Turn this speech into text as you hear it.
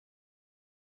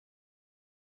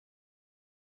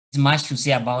much to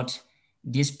say about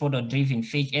this product-driven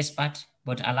phage expert,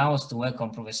 but allow us to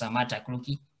welcome Professor Martha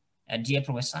Clokie. Dear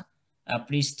Professor,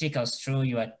 please take us through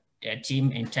your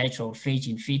team entitled Phage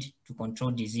in Feed to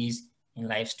Control Disease in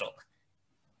Livestock.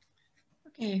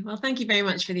 Okay, well, thank you very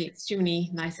much for the extremely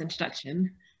nice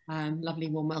introduction. Lovely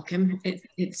warm welcome.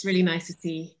 It's really nice to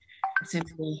see so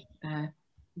many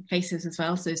faces as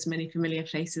well, so many familiar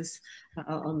faces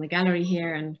on the gallery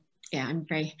here, and yeah, I'm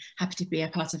very happy to be a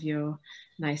part of your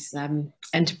nice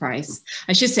enterprise.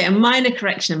 I should say a minor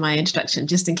correction in my introduction,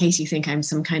 just in case you think I'm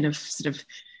some kind of sort of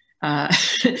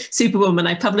superwoman.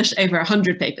 I published over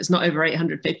 100 papers, not over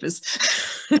 800 papers.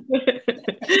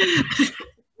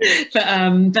 Yes,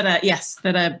 and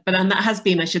that has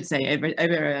been, I should say,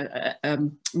 over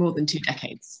more than 2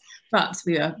 decades. But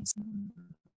we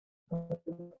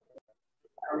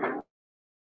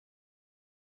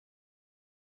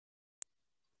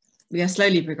are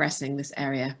slowly progressing this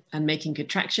area and making good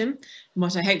traction. And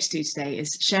what I hope to do today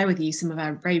is share with you some of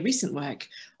our very recent work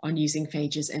on using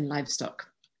phages in livestock.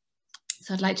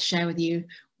 So I'd like to share with you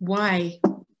why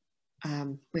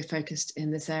we're focused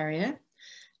in this area,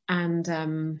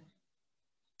 and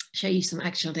show you some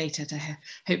actual data to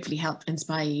hopefully help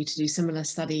inspire you to do similar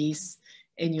studies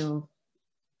in your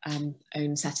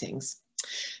own settings.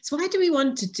 So why do we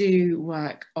want to do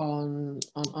work on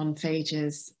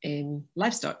phages in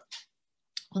livestock?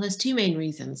 Well, there's 2 main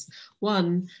reasons.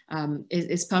 One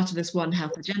is part of this One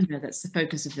Health agenda that's the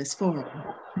focus of this forum.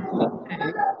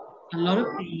 A lot of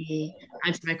the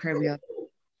antimicrobial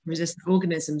resistant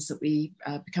organisms that we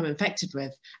become infected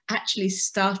with actually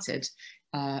started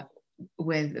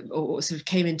with, or sort of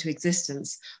came into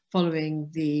existence following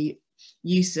the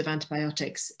use of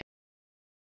antibiotics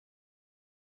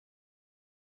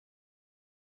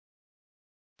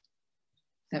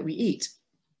that we eat.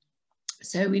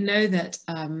 So we know that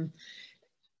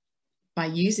by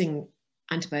using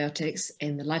antibiotics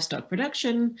in the livestock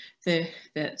production, that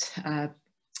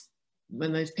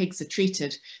when those pigs are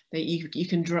treated, that you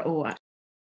can draw.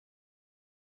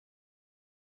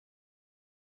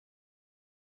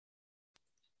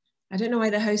 I don't know why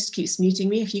the host keeps muting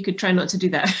me. If you could try not to do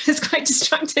that, it's quite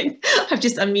distracting. I've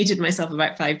just unmuted myself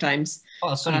about 5 times.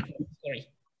 Oh, sorry. Sorry.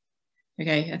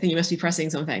 Okay, I think you must be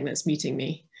pressing something that's muting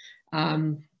me.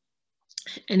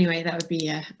 Anyway, that would be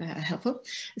helpful.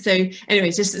 So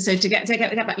anyways, just so to get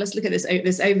back, let's look at this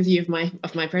overview of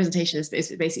my presentation. Is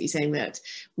basically saying that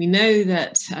we know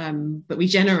that we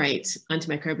generate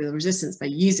antimicrobial resistance by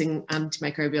using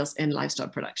antimicrobials in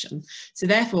livestock production. So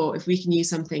therefore, if we can use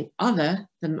something other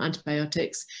than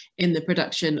antibiotics in the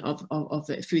production of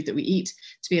the food that we eat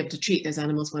to be able to treat those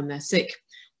animals when they're sick,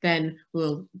 then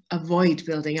we'll avoid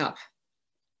building up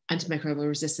antimicrobial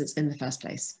resistance in the first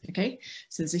place. Okay,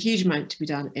 so there's a huge amount to be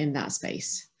done in that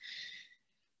space.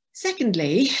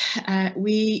 Secondly,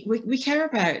 we care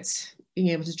about being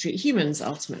able to treat humans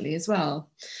ultimately as well.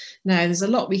 Now, there's a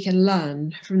lot we can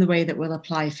learn from the way that we'll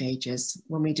apply phages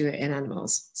when we do it in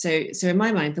animals. So in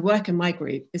my mind, the work in my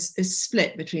group is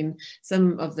split between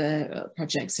some of the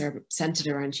projects that are centered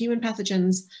around human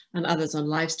pathogens and others on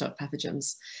livestock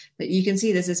pathogens. But you can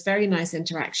see there's this very nice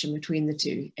interaction between the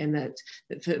two, in that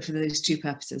for those 2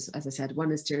 purposes, as I said,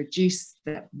 one is to reduce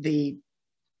the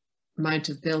amount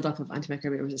of buildup of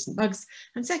antimicrobial resistant bugs,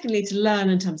 and secondly, to learn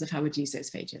in terms of how we'd use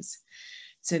those phages.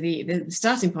 So the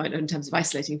starting point in terms of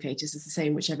isolating phages is the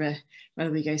same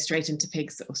whether we go straight into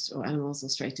pigs or animals or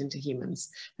straight into humans.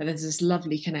 But there's this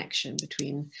lovely connection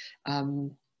between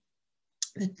the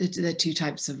 2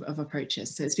 types of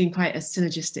approaches. So it's been quite a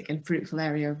synergistic and fruitful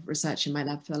area of research in my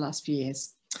lab for the last few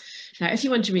years. Now, if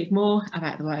you want to read more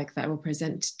about the work that I will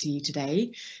present to you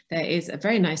today, there is a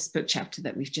very nice book chapter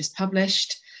that we've just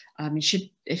published. You should,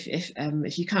 if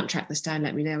you can't track this down,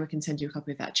 let me know. We can send you a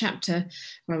copy of that chapter,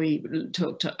 where we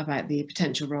talked about the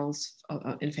potential roles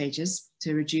in phages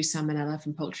to reduce salmonella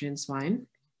from poultry and swine.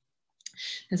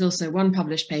 There's also 1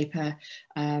 published paper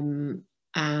and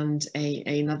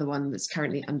another one that's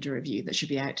currently under review that should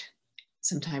be out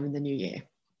sometime in the new year.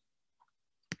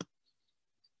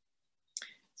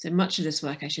 So much of this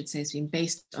work, I should say, has been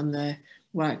based on the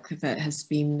work that has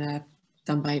been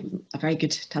done by a very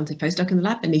good, talented postdoc in the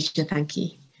lab, Anisha, thank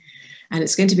you. And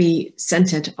it's going to be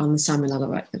centered on the salmonella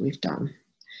work that we've done.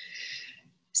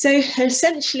 So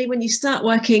essentially, when you start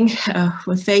working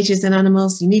with phages in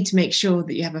animals, you need to make sure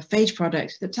that you have a phage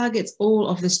product that targets all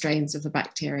of the strains of the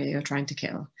bacteria you're trying to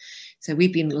kill. So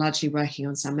we've been largely working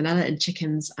on salmonella in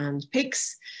chickens and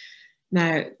pigs.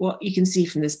 Now, what you can see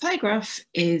from this pie graph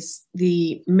is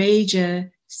the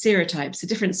major serotypes, the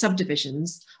different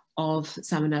subdivisions of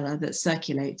salmonella that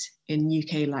circulate in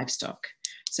UK livestock.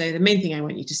 So the main thing I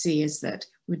want you to see is that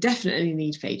We definitely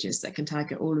need phages that can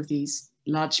target all of these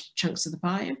large chunks of the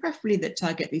pie, and preferably that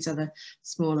target these other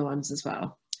smaller ones as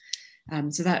well.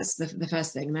 So that's the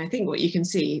first thing. And I think what you can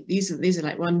see, these are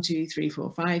like 1, 2, 3,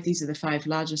 4, 5. These are the 5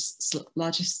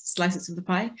 largest slices of the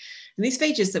pie. And these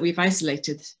phages that we've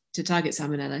isolated to target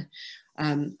Salmonella,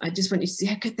 I just want you to see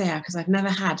how good they are, because I've never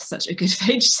had such a good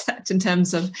phage set in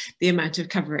terms of the amount of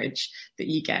coverage that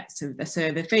you get. So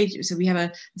we have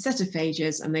a set of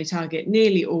phages, and they target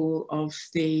nearly all of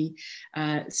the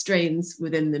strains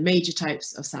within the major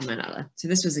types of Salmonella. So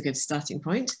this was a good starting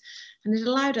point. And it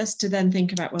allowed us to then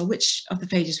think about, well, which of the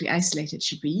phages we isolated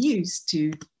should we use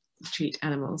to treat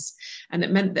animals? And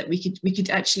it meant that we could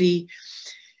actually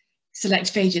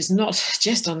select phages not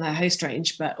just on their host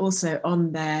range, but also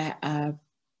on their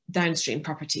downstream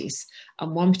properties.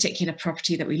 And one particular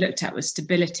property that we looked at was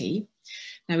stability.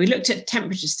 Now, we looked at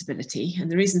temperature stability, and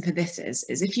the reason for this is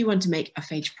if you want to make a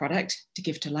phage product to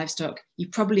give to livestock, you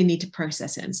probably need to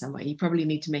process it in some way. You probably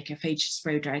need to make a phage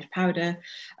spray-dried powder,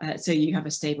 so you have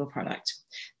a stable product.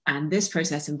 And this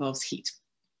process involves heat.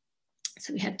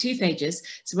 So we had 2 phages.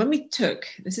 So when we took,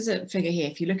 this is a figure here,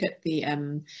 if you look at the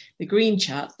green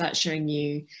chart, that's showing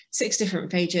you 6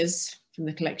 different phages from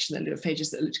the collection that looked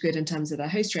phages that looked good in terms of their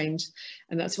host range.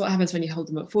 And that's what happens when you hold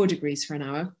them at 4 degrees for an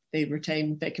hour. They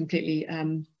retain, they completely,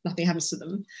 nothing happens to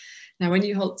them. Now, when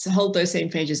you hold those same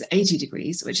phages at 80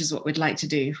 degrees, which is what we'd like to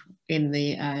do in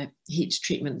the heat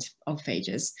treatment of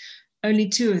phages, only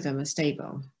 2 of them are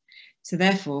stable. So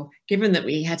therefore, given that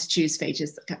we had to choose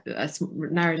phages,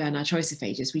 narrow down our choice of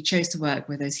phages, we chose to work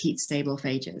with those heat stable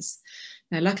phages.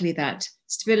 Now, luckily that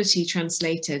stability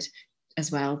translated as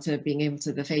well to being able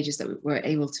to the phages that were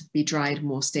able to be dried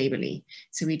more stably.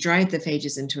 So we dried the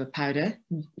phages into a powder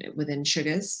within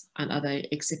sugars and other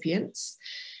excipients.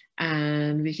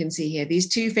 And we can see here, these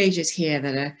 2 phages here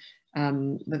that are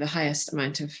with the highest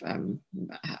amount of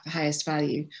highest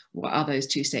value, what are those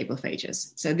 2 stable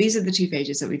phages? So these are the 2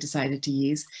 phages that we decided to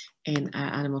use in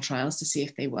our animal trials to see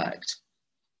if they worked.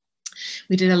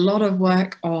 We did a lot of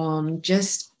work on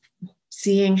just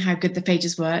seeing how good the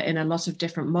phages were in a lot of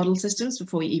different model systems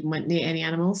before we even went near any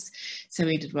animals. So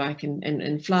we did work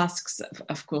in flasks,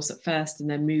 of course, at first, and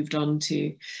then moved on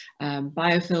to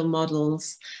biofilm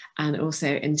models, and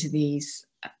also into these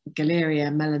Galleria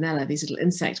melanella, these little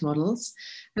insect models.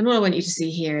 And what I want you to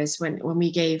see here is when we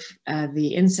gave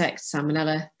the insect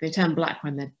Salmonella, they turn black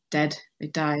when they're dead, they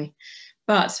die.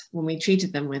 But when we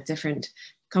treated them with different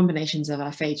combinations of our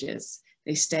phages,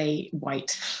 they stay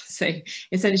white. So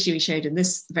essentially we showed in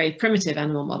this very primitive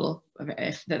animal model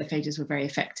that the phages were very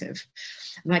effective.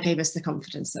 And that gave us the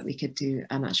confidence that we could do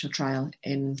an actual trial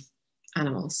in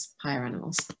animals, higher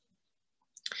animals.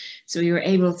 So we were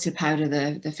able to powder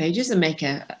the phages and make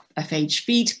a phage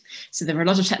feed. So there were a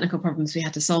lot of technical problems we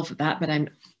had to solve with that, but I'm,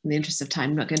 in the interest of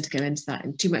time, not going to go into that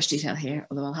in too much detail here,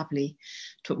 although I'll happily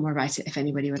talk more about it if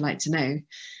anybody would like to know. And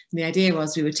the idea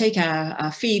was we would take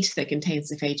our feed that contains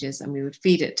the phages and we would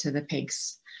feed it to the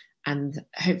pigs. And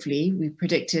hopefully we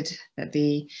predicted that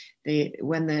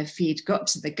when the feed got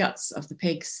to the guts of the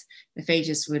pigs, the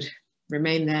phages would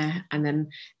remain there, and then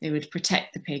they would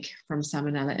protect the pig from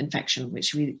Salmonella infection,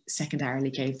 which we secondarily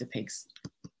gave the pigs.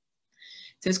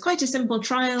 So it's quite a simple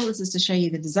trial. This is to show you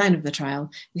the design of the trial.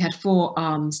 We had 4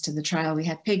 arms to the trial. We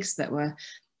had pigs that were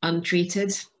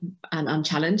untreated and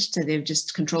unchallenged, so they were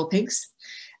just control pigs.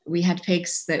 We had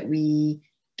pigs that we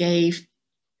gave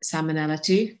Salmonella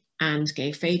to and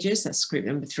gave phages. That's group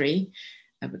number 3.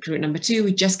 Group number 2,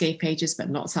 we just gave phages but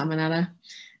not Salmonella.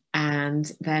 And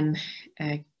then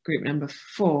group number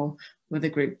 4 were the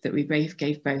group that we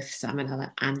gave both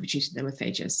Salmonella and we treated them with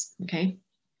phages. Okay.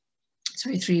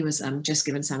 Sorry, 3 was just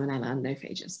given Salmonella and no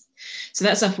phages. So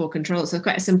that's our 4 controls. So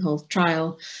quite a simple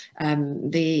trial.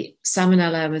 The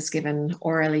Salmonella was given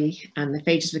orally and the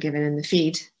phages were given in the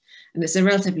feed. And it's a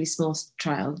relatively small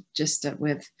trial, just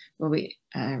with, well,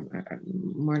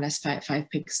 more or less 5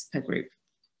 pigs per group.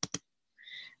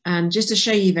 And just to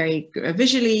show you very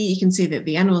visually, you can see that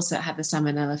the animals that had the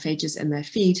Salmonella phages in their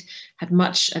feed had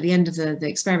much, at the end of the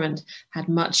experiment, had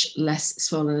much less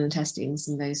swollen intestines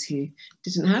than those who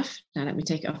didn't have. Now let me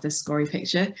take it off this gory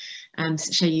picture and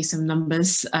show you some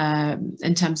numbers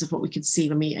in terms of what we could see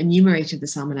when we enumerated the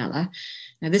Salmonella.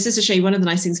 Now this is to show you one of the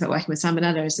nice things about working with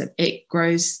Salmonella is that it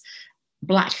grows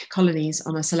black colonies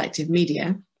on a selective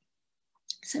media.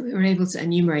 So we were able to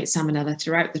enumerate Salmonella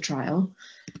throughout the trial.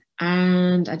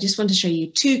 And I just want to show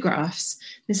you 2 graphs.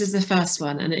 This is the first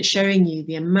one, and it's showing you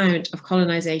the amount of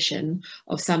colonization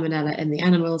of Salmonella in the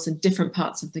animals in different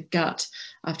parts of the gut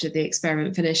after the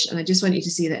experiment finished. And I just want you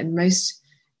to see that in most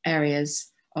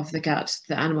areas of the gut,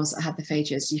 the animals that had the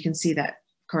phages, you can see that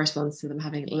corresponds to them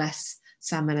having less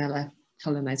salmonella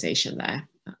colonization there,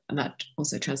 and that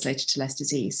also translated to less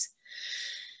disease.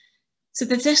 So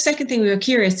the second thing we were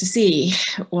curious to see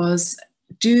was,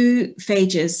 do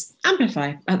phages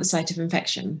amplify at the site of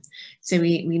infection? So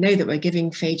we know that we're giving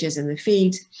phages in the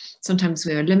feed. Sometimes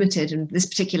we were limited. In this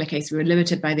particular case, we were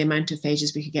limited by the amount of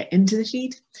phages we could get into the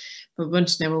feed. But we want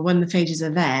to know, well, when the phages are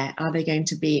there, are they going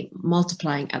to be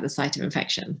multiplying at the site of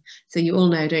infection? So you all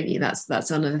know, don't you, that's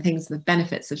one of the things, the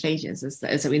benefits of phages is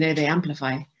that we know they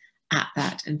amplify at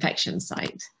that infection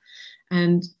site.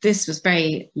 And this was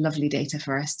very lovely data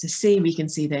for us to see. We can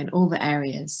see that in all the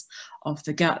areas of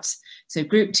the gut. So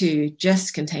group 2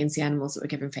 just contains the animals that were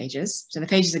given phages. So the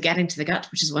phages are getting to the gut,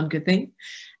 which is one good thing.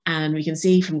 And we can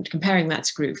see from comparing that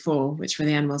to group 4, which were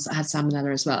the animals that had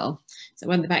salmonella as well. So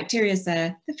when the bacteria is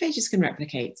there, the phages can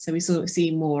replicate. So we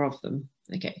see more of them.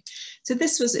 Okay, so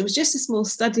it was just a small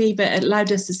study, but it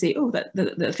allowed us to see, that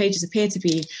the phages appear to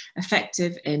be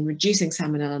effective in reducing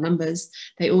salmonella numbers.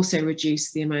 They also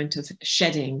reduce the amount of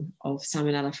shedding of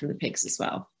salmonella from the pigs as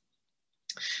well.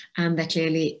 And they're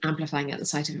clearly amplifying at the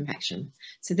site of infection.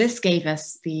 So this gave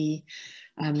us the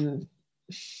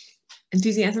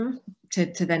enthusiasm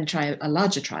to then try a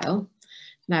larger trial.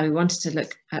 Now we wanted to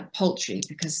look at poultry,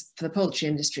 because for the poultry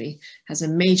industry has a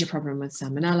major problem with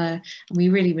salmonella, and we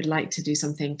really would like to do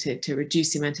something to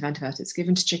reduce the amount of antibiotics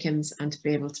given to chickens and to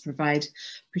be able to provide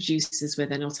producers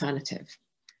with an alternative.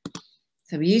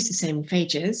 So we used the same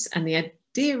phages, and the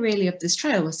idea really of this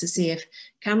trial was to see if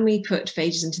can we put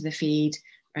phages into the feed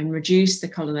and reduce the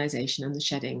colonization and the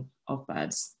shedding of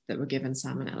birds that were given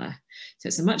salmonella. So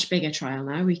it's a much bigger trial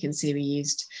now. We can see we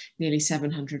used nearly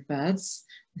 700 birds.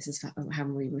 This is how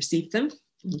we received them,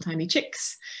 little tiny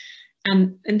chicks.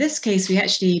 And in this case, we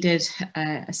actually did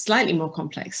a slightly more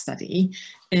complex study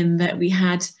in that we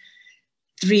had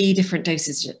 3 different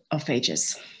doses of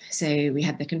phages. So we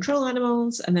had the control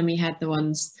animals, and then we had the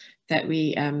ones that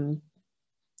we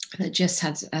that just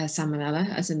had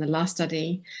salmonella, as in the last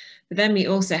study. But then we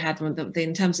also had one that,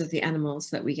 in terms of the animals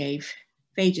that we gave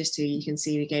phages to, you can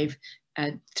see we gave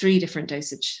 3 different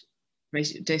dosage of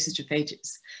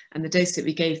phages, and the dose that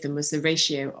we gave them was the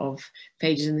ratio of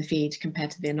phages in the feed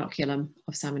compared to the inoculum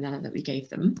of salmonella that we gave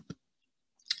them.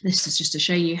 This is just to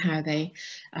show you how the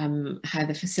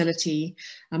facility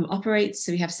operates.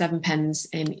 So we have 7 pens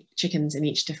in chickens in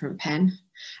each different pen,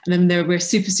 and then we're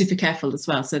super careful as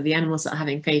well. So the animals that are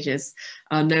having phages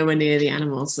are nowhere near the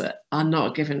animals that are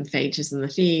not given phages in the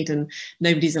feed, and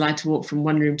nobody's allowed to walk from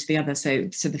one room to the other. So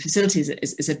the facility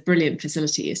is a brilliant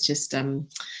facility. It's just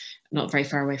not very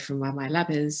far away from where my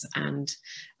lab is, and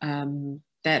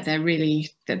they're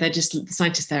just, the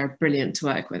scientists there are brilliant to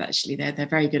work with. Actually, they're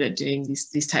very good at doing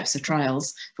these types of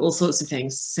trials for all sorts of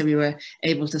things. So we were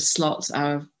able to slot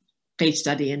our phage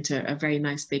study into a very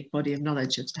nice big body of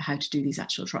knowledge as to how to do these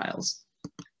actual trials.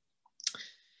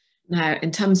 Now,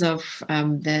 in terms of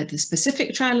the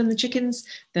specific trial in the chickens,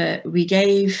 we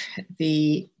gave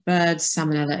the birds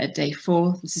salmonella at day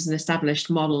 4. This is an established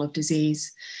model of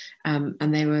disease.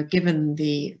 And they were given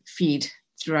the feed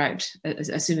throughout.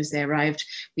 As soon as they arrived,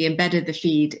 we embedded the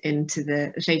feed into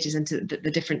the phages, into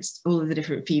all of the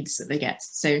different feeds that they get.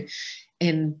 So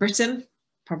in Britain,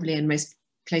 probably in most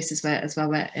places where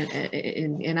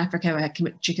in Africa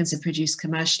where chickens are produced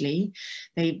commercially,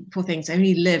 poor things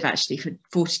only live actually for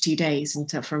 42 days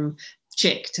until from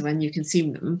chick to when you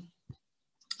consume them.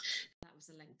 That was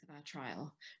the length of our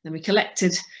trial. Then we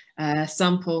collected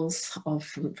samples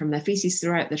from their feces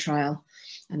throughout the trial,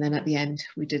 and then at the end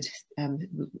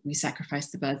we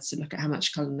sacrificed the birds to look at how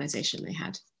much colonization they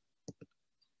had.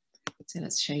 So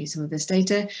let's show you some of this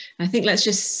data. I think let's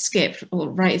just skip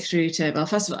right through to, well,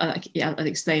 first of all, I'll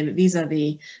explain that these are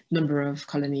the number of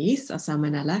colonies of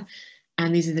salmonella,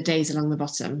 and these are the days along the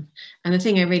bottom. And the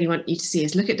thing I really want you to see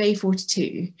is look at day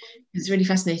 42. It's really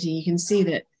fascinating. You can see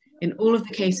that in all of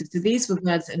the cases, so these were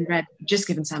birds in red just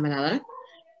given salmonella,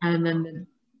 and then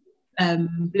the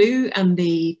blue and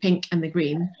the pink and the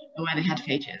green are where they had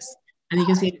phages. And you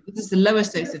can see this is the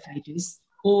lowest dose of phages.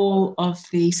 All of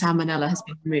the salmonella has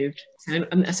been removed.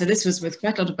 So this was with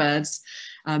quite a lot of birds,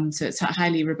 so it's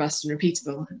highly robust and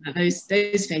repeatable. Those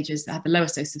phages that had the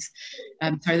lowest doses,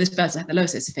 those birds that had the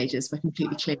lowest dose of phages were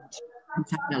completely cleared from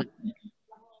salmonella.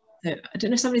 So I don't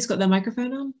know if somebody's got their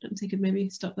microphone on. I don't think I could maybe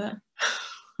stop that.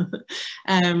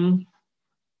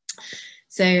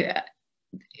 So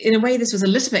in a way, this was a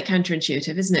little bit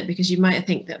counterintuitive, isn't it? Because you might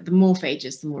think that the more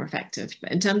phages, the more effective.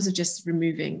 But in terms of just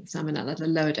removing salmonella, the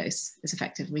lower dose is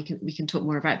effective. We can talk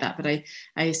more about that. But I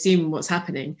assume what's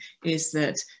happening is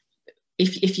that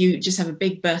if you just have a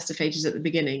big burst of phages at the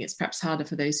beginning, it's perhaps harder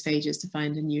for those phages to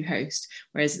find a new host,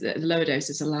 whereas the lower dose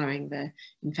is allowing the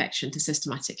infection to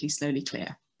systematically slowly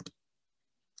clear.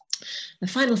 The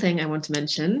final thing I want to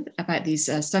mention about these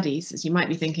studies is you might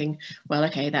be thinking, well,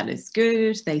 okay, that is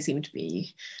good. They seem to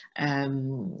be,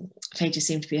 phages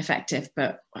seem to be effective,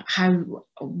 but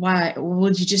why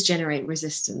would you just generate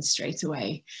resistance straight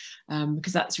away?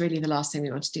 Because that's really the last thing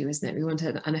we want to do, isn't it? We want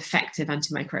an effective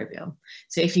antimicrobial.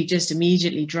 So if you just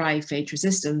immediately drive phage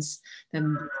resistance,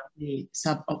 then it's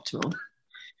suboptimal.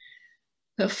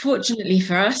 But fortunately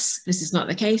for us, this is not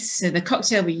the case. So the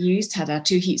cocktail we used had our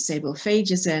 2 heat-stable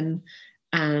phages in,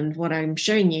 and what I'm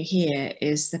showing you here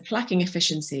is the plaquing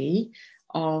efficiency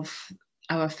of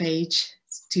our phage,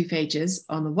 2 phages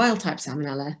on the wild-type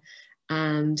Salmonella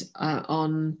and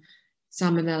on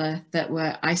Salmonella that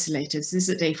were isolated. So this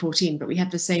is at day 14, but we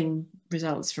had the same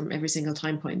results from every single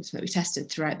time point that we tested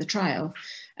throughout the trial.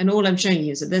 And all I'm showing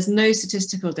you is that there's no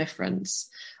statistical difference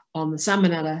on the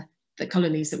Salmonella, the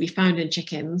colonies that we found in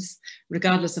chickens,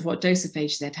 regardless of what dose of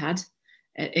phage they'd had,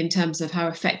 in terms of how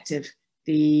effective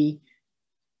the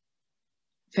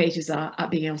phages are at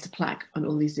being able to plaque on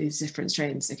all these different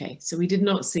strains. Okay, so we did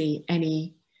not see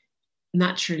any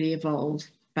naturally evolved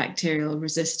bacterial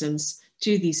resistance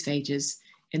to these phages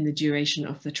in the duration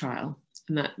of the trial,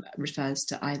 and that refers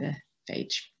to either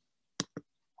phage.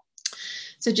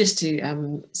 So just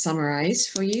to summarize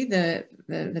for you the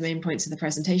main points of the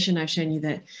presentation, I've shown you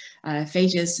that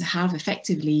phages have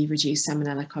effectively reduced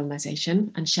Salmonella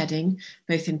colonization and shedding,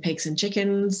 both in pigs and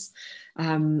chickens.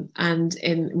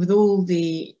 And with all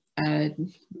the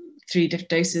 3 different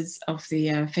doses of the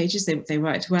phages, they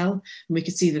worked well. And we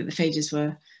could see that the phages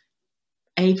were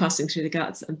A, passing through the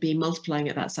guts, and B, multiplying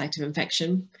at that site of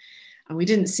infection. And we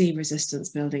didn't see resistance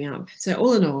building up. So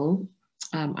all in all,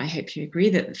 I hope you agree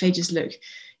that the phages look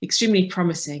extremely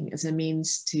promising as a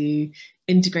means to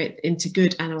integrate into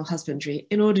good animal husbandry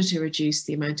in order to reduce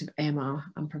the amount of AMR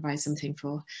and provide something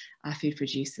for our food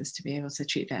producers to be able to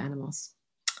treat their animals.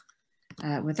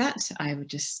 With that, I would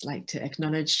just like to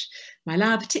acknowledge my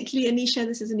lab, particularly Anisha.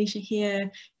 This is Anisha here,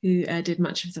 who did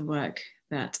much of the work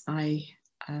that I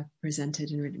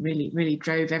presented and really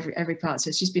drove every part.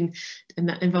 So she's been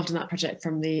involved in that project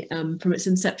from its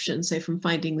inception. So from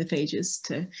finding the phages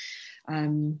to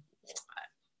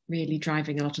really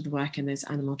driving a lot of the work in those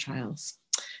animal trials.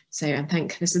 So, and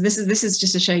this is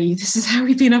just to show you, this is how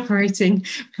we've been operating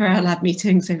for our lab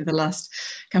meetings over the last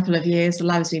couple of years. The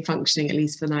lab has been functioning at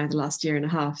least for now the last 1.5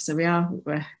 years. So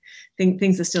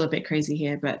things are still a bit crazy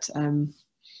here, but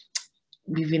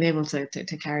we've been able to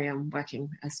carry on working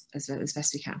as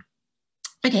best we can.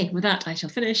 Okay, with that, I shall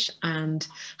finish and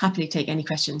happily take any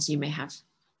questions you may have.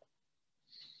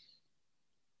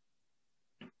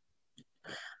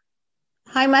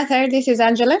 Hi, Martha. This is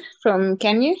Angela from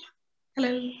Kenya.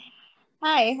 Hello.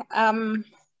 Hi.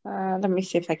 Let me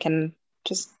see if I can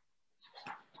just.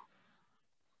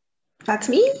 That's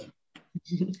me.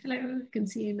 Hello. I can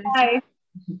see you. Hi.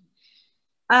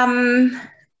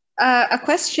 A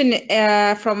question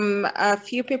from a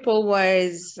few people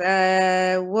was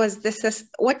this?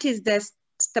 What is the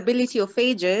stability of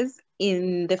phages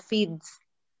in the feeds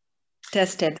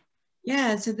tested?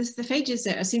 Yeah, so the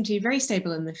phages seem to be very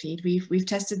stable in the feed. We've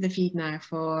tested the feed now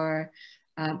for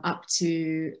up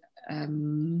to I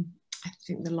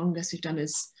think the longest we've done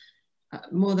is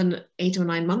more than 8 or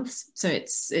 9 months. So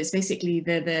it's basically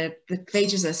the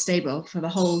phages are stable for the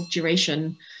whole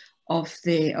duration of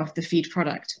the feed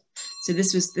product. So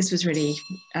this was really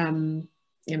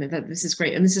this is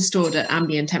great, and this is stored at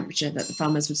ambient temperature that the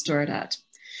farmers would store it at.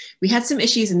 We had some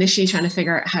issues initially trying to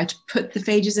figure out how to put the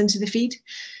phages into the feed.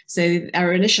 So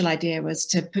our initial idea was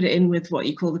to put it in with what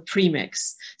you call the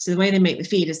premix. So the way they make the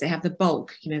feed is they have the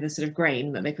bulk, the sort of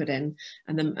grain that they put in,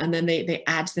 and then they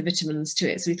add the vitamins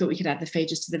to it. So we thought we could add the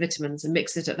phages to the vitamins and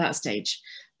mix it at that stage.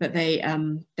 But their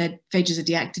phages are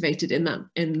deactivated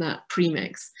in that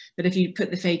premix. But if you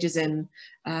put the phages in,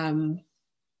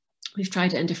 we've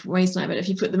tried it in different ways now, but if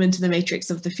you put them into the matrix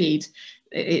of the feed,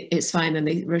 it's fine, and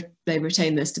they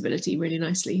retain their stability really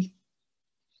nicely.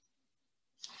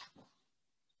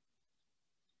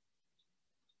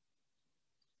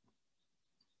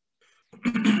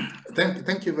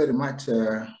 Thank you very much,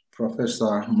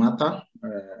 Professor Martha.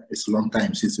 It's a long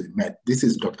time since we met. This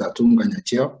is Dr. Tunga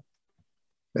Nyachio.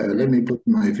 Let me put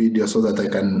my video so that I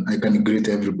can greet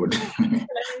everybody.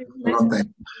 A long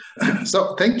time.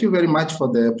 So thank you very much for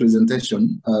the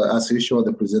presentation. As usual,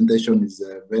 the presentation is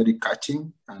very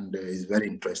catching and is very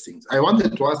interesting. I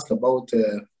wanted to ask about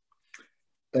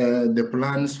the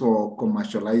plans for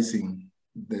commercializing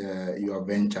your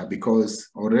venture, because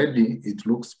already it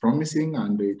looks promising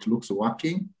and it looks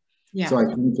working. Yeah. So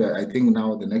I think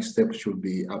now the next step should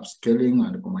be upscaling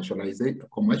and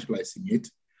commercializing it.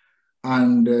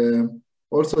 And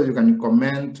also you can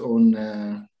comment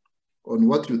on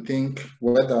what you think,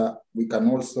 whether we can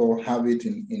also have it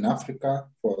in Africa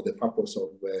for the purpose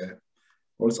of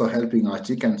also helping our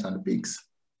chickens and pigs.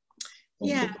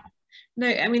 Yeah, no,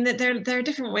 I mean, there are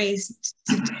different ways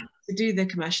to do the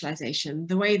commercialization.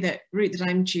 The route that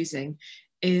I'm choosing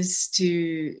is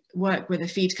to work with a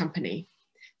feed company.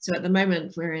 So at the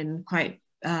moment, we're in quite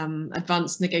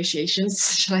advanced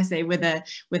negotiations, shall I say, with a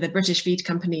British feed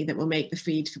company that will make the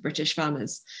feed for British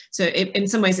farmers. So in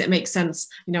some ways, it makes sense.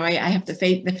 You know, I have the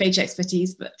phage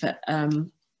expertise, but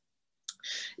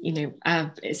you know,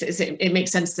 it makes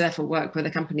sense to therefore work with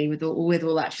a company with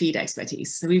all that feed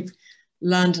expertise. So we've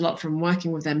learned a lot from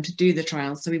working with them to do the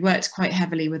trial. So we worked quite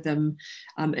heavily with them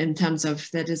in terms of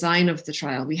the design of the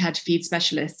trial. We had feed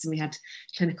specialists and we had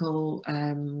clinical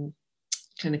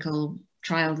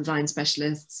trial design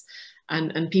specialists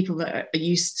and people that are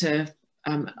used to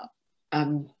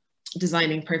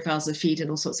designing profiles of feed in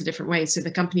all sorts of different ways. So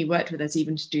the company worked with us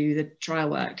even to do the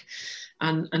trial work.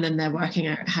 And then they're working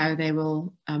out how they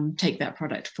will take that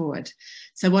product forward.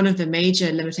 So one of the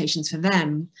major limitations for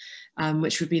them,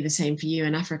 which would be the same for you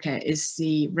in Africa, is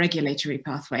the regulatory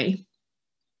pathway.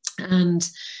 And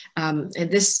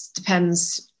this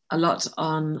depends a lot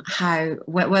on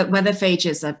whether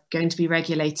phages are going to be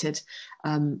regulated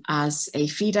as a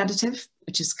feed additive,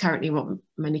 which is currently what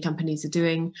many companies are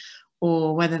doing,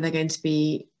 or whether they're going to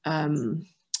be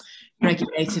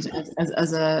regulated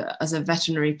as a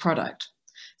veterinary product.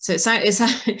 So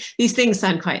these things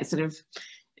sound quite sort of,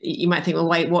 you might think, well,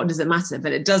 wait, what does it matter?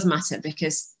 But it does matter,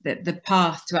 because the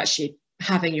path to actually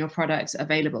having your product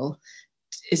available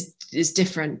is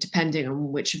different depending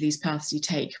on which of these paths you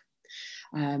take.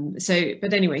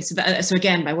 But anyway, so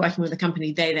again, by working with a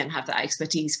company, they then have that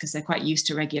expertise because they're quite used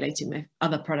to regulating the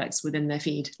other products within their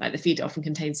feed. Like the feed often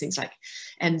contains things like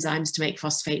enzymes to make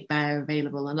phosphate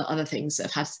bioavailable and other things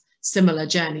that have had similar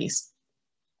journeys.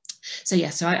 So yeah,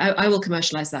 so I will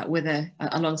commercialize that with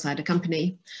alongside a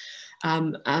company.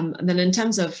 And then in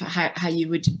terms of how you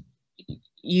would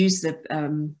use the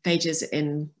phages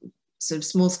in sort of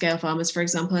small scale farmers, for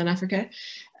example, in Africa,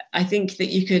 I think that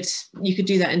you could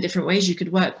do that in different ways. You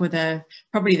could work with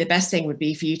probably the best thing would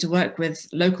be for you to work with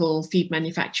local feed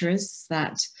manufacturers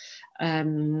that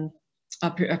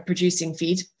are producing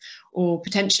feed, or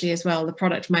potentially as well, the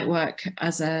product might work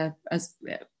as a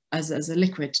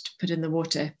liquid to put in the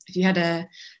water. If you had a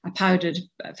powdered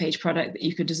phage product that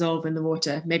you could dissolve in the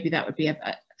water, maybe that would be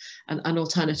an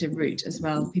alternative route as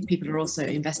well. People are also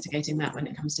investigating that when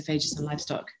it comes to phages and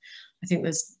livestock. I think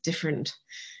there's different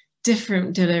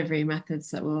delivery methods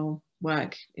that will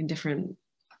work in different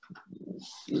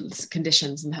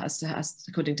conditions and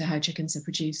according to how chickens are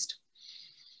produced.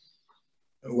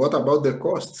 What about the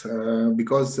cost?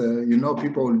 Because you know,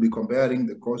 people will be comparing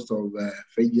the cost of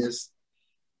phages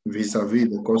vis-a-vis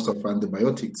the cost of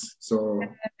antibiotics. So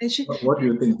what do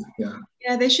you think?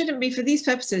 Yeah, they shouldn't be, for these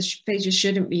purposes, phages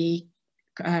shouldn't be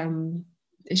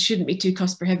it shouldn't be too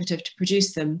cost prohibitive to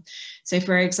produce them. So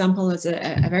for example, there's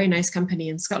a very nice company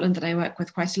in Scotland that I work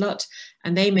with quite a lot,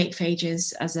 and they make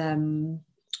phages as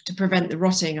to prevent the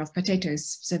rotting of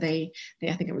potatoes. So I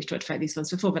think we've talked about these ones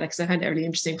before, but because I find it a really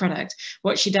interesting product.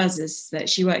 What she does is that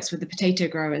she works with the potato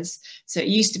growers. So it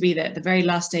used to be that at the very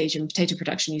last stage in potato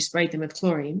production, you sprayed them with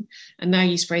chlorine, and now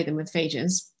you spray them with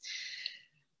phages.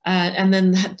 And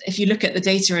then if you look at the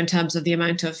data in terms of the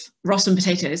amount of rotten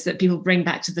potatoes that people bring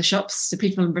back to the shops, so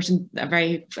people in Britain are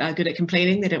very good at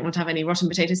complaining. They don't want to have any rotten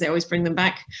potatoes. They always bring them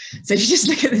back. So if you just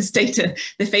look at this data,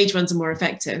 the phage ones are more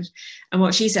effective. And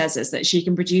what she says is that she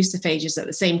can produce the phages at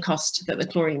the same cost that the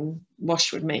chlorine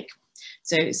wash would make.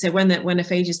 So when a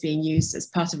phage is being used as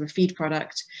part of a feed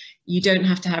product, you don't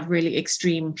have to have really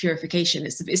extreme purification.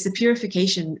 It's the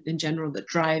purification in general that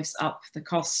drives up the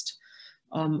cost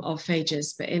of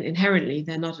phages, but inherently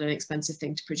they're not an expensive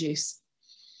thing to produce.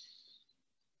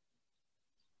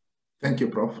 Thank you,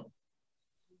 Prof.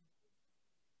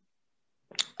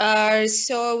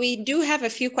 So we do have a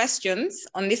few questions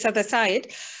on this other side.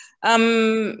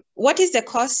 What is the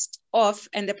cost of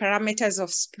and the parameters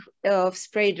of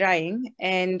spray drying,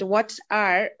 and what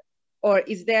are, or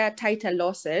is there tighter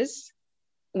losses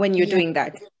when you're doing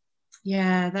that?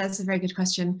 Yeah, that's a very good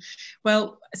question.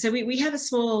 Well, so we have a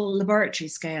small laboratory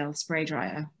scale spray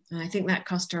dryer, and I think that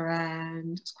cost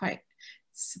around,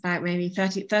 it's about maybe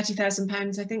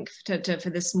 £30,000, I think, for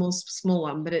this small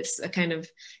one. But it's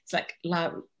it's like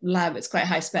lab. It's quite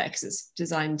high spec because it's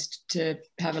designed to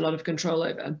have a lot of control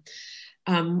over.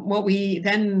 What we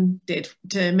then did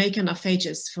to make enough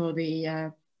phages for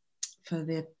the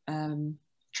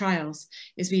trials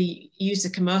is we used a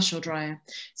commercial dryer.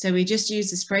 So we just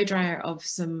used a spray dryer of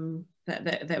some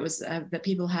that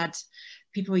people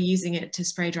were using it to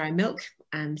spray dry milk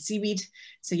and seaweed.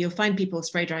 So you'll find people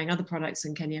spray drying other products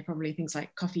in Kenya, probably things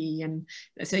like coffee. And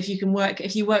so if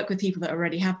you work with people that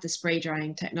already have the spray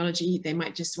drying technology, they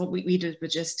might just, what we did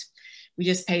was we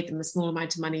just paid them a small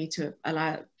amount of money to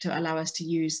allow us to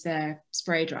use their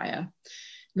spray dryer.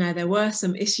 Now, there were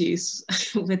some issues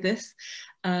with this.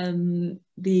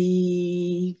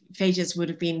 The phages would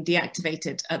have been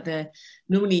deactivated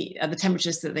normally at the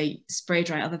temperatures that they spray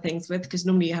dry other things with, because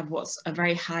normally you have what's a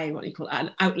very high, what you call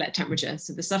an outlet temperature.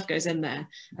 So the stuff goes in there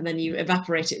and then you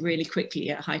evaporate it really quickly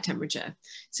at high temperature.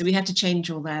 So we had to change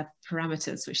all their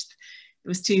parameters, which it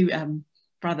was two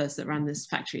brothers that ran this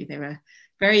factory. They were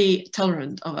very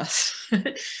tolerant of us.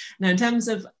 Now, in terms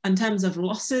of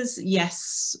losses,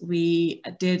 yes, we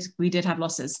did have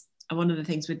losses. And one of the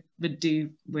things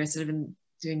we're sort of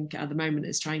doing at the moment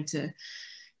is trying to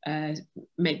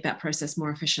make that process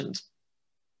more efficient.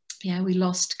 Yeah, we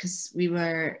lost because we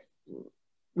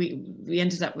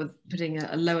ended up with putting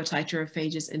a lower titer of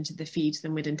phages into the feed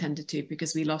than we'd intended to,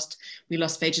 because we lost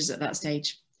phages at that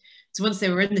stage. So once they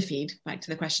were in the feed, back to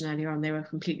the question earlier on, they were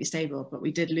completely stable, but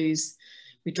we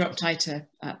dropped titer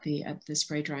at the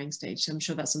spray drying stage. So I'm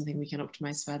sure that's something we can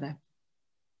optimize further.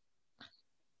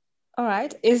 All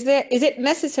right. Is it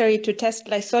necessary to test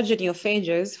lysogeny of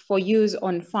phages for use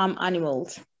on farm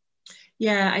animals?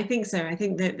 Yeah, I think so. I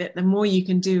think that the more you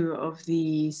can do of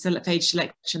the phage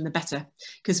selection, the better,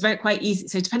 because very quite easy.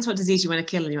 So it depends what disease you want to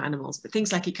kill in your animals, but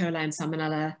things like E. coli and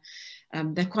Salmonella,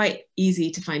 they're quite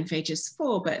easy to find phages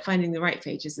for, but finding the right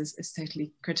phages is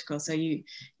totally critical. So you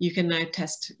can now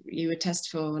you would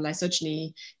test for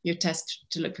lysogeny, you test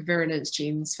to look for virulence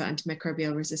genes, for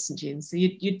antimicrobial resistant genes. So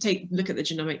you'd look at the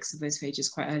genomics of those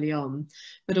phages quite early on,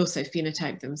 but also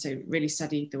phenotype them. So really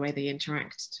study the way they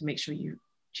interact to make sure you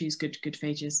choose good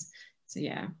phages. So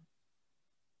yeah.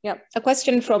 Yeah, a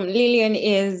question from Lillian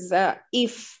is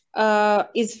is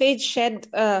phage shed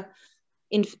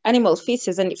in animal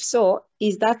feces, and if so,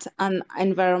 is that an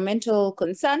environmental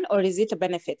concern or is it a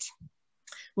benefit?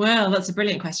 Well, that's a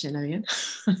brilliant question, Lillian.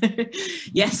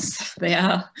 Yes, they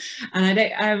are, and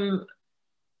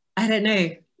I don't know.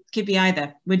 Could be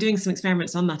either. We're doing some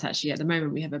experiments on that actually at the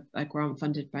moment. We have a grant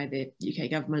funded by the UK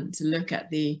government to look at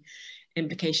the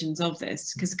implications of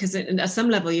this, because at some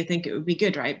level you think it would be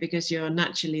good, right? Because you're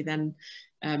naturally then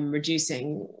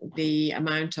reducing the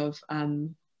amount of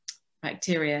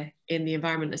bacteria in the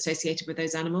environment associated with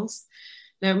those animals.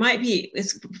 Now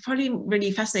it's probably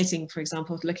really fascinating, for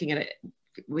example, looking at it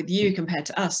with you compared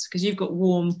to us, because you've got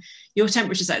your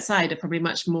temperatures outside are probably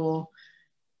much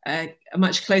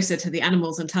closer to the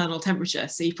animal's internal temperature.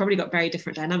 So you've probably got very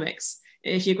different dynamics.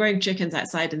 If you're growing chickens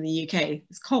outside in the UK,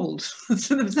 it's cold.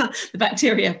 So the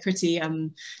bacteria are pretty,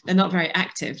 they're not very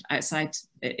active outside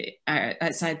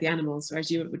the animals,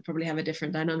 whereas you would probably have a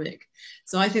different dynamic.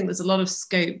 So I think there's a lot of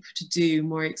scope to do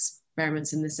more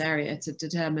experiments in this area to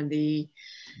determine the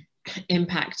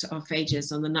impact of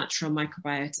phages on the natural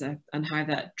microbiota and how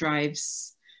that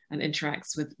drives and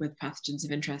interacts with pathogens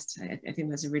of interest. I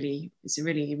think it's a really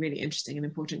interesting and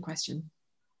important question.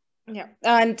 Yeah,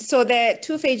 and so the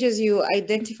two phages you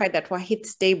identified that were heat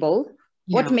stable,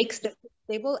 yeah. What makes them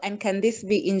stable, and can this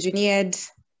be engineered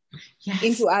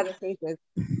into other phages?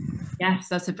 Yes,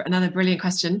 that's another brilliant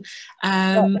question.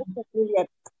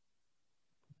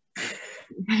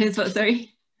 Is what,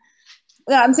 sorry?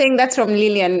 No, I'm saying that's from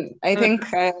Lillian. I think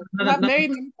have very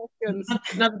many questions.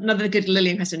 Another good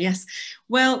Lillian question, yes.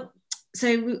 Well,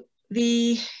 so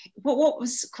what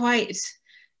was quite,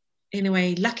 in a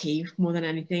way, lucky more than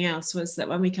anything else was that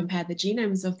when we compared the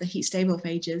genomes of the heat stable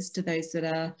phages to those that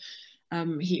are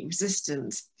heat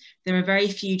resistant, there are very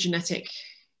few genetic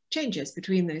changes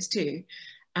between those two.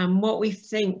 What we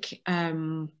think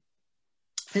the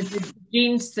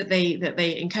genes that they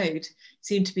encode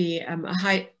seem to be a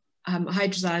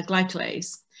hydroxyl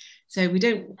glycolase. So we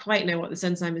don't quite know what this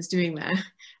enzyme is doing there.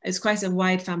 It's quite a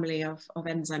wide family of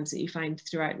enzymes that you find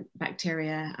throughout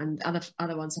bacteria, and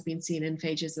other ones have been seen in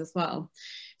phages as well.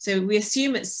 So we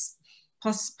assume it's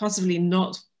possibly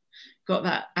not got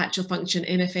that actual function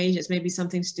in a phage. It's maybe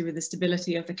something to do with the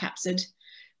stability of the capsid,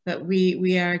 but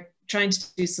we are trying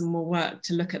to do some more work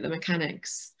to look at the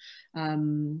mechanics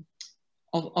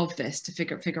of this to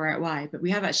figure out why. But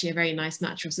we have actually a very nice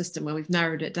natural system where we've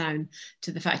narrowed it down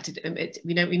to the fact that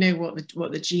we know what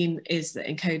the gene is that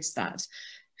encodes that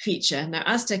feature. Now,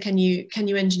 as to can you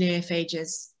engineer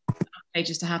phages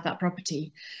to have that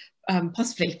property?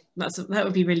 possibly that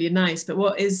would be really nice. But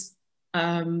what is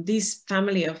these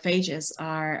family of phages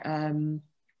are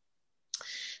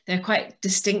they're quite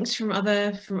distinct from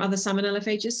other salmonella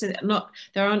phages. So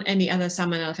there aren't any other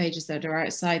salmonella phages that are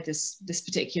outside this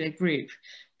particular group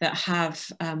that have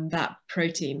that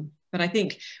protein. But I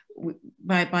think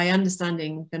by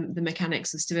understanding the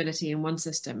mechanics of stability in one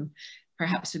system,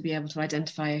 perhaps we'd be able to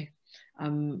identify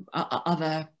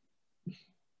other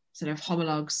sort of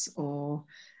homologs or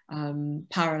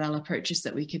parallel approaches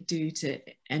that we could do to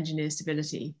engineer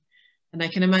stability. And I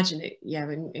can imagine it, yeah,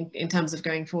 in terms of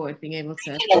going forward, being able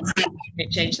to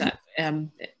change that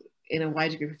in a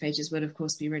wider group of phages would, of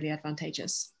course, be really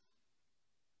advantageous.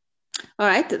 All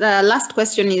right, the last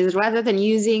question is, rather than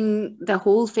using the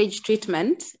whole phage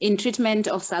treatment in treatment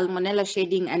of salmonella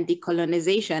shedding and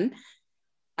decolonization,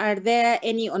 are there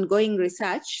any ongoing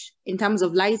research in terms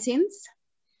of lysins?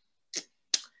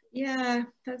 Yeah,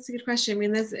 that's a good question. I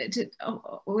mean, there's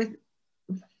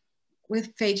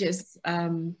with phages,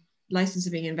 lysins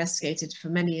are being investigated for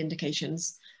many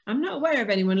indications. I'm not aware of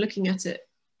anyone looking at it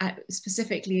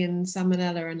specifically in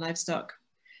salmonella and livestock.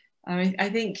 I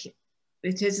think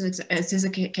it is a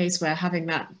case where having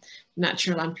that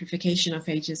natural amplification of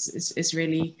phages is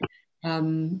really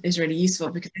useful,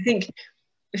 because I think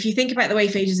if you think about the way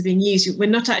phages are being used, we're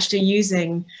not actually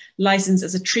using lysins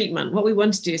as a treatment. What we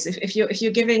want to do is if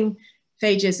you're giving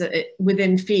phages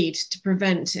within feed to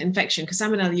prevent infection, because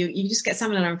salmonella, you just get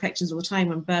salmonella infections all the time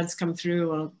when birds come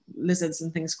through or lizards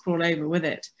and things crawl over with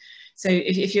it. So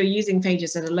if you're using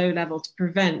phages at a low level to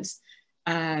prevent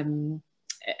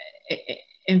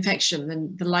infection,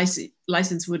 then the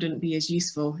lysins wouldn't be as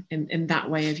useful in that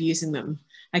way of using them.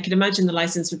 I can imagine the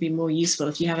lysins would be more useful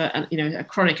if you have a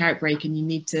chronic outbreak and you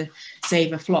need to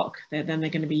save a flock. Then they're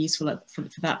going to be useful for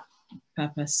that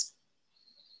purpose.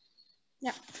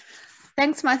 Yeah.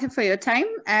 Thanks, Matthew, for your time.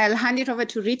 I'll hand it over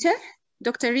to Rita.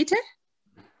 Dr. Rita?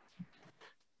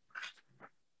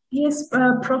 Yes,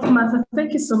 Prof. Martha,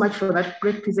 thank you so much for that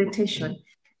great presentation.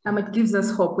 It gives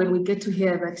us hope when we get to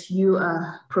hear that you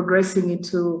are progressing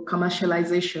into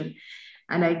commercialization.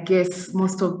 And I guess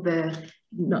most of the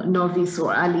novice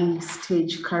or early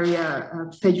stage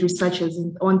career phage researchers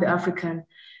on the African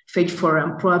Phage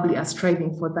Forum probably are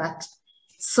striving for that.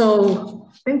 So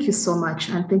thank you so much.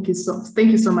 And thank you so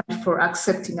much for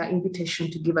accepting our invitation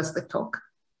to give us the talk.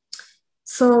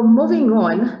 So moving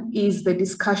on is the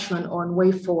discussion on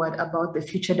way forward about the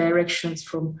future directions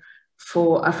for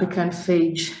African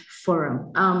Phage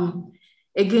Forum.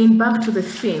 Again, back to the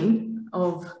theme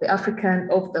of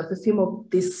the theme of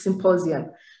this symposium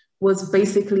was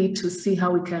basically to see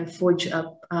how we can forge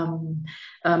up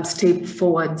step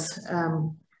forwards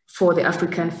for the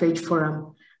African Phage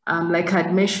Forum. Like I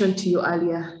had mentioned to you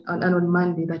earlier on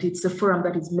Monday, that it's a forum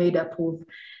that is made up of,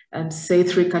 say,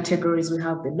 3 categories. We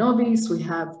have the novice, we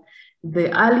have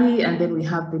the early, and then we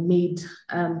have the mid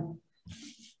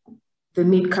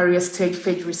career stage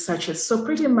phage researchers. So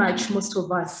pretty much most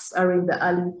of us are in the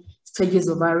early stages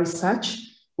of our research.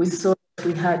 We saw that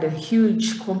we had a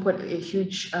huge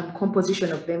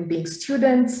composition of them being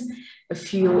students, a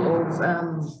few of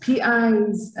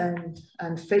PIs and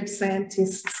phage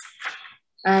scientists.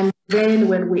 And then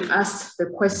when we asked the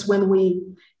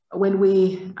question,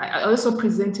 I also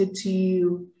presented to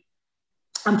you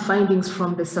findings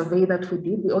from the survey that we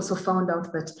did. We also found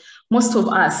out that most of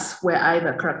us were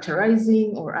either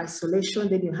characterizing or isolation.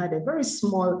 Then you had a very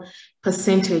small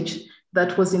percentage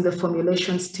that was in the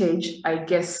formulation stage, I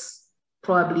guess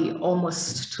probably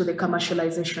almost to the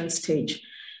commercialization stage.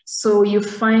 So you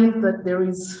find that there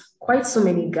is quite so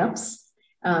many gaps.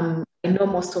 I know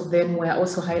most of them were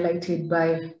also highlighted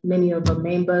by many of our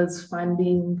members: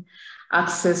 funding,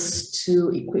 access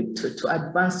to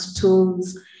advanced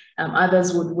tools.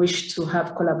 Others would wish to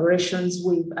have collaborations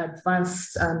with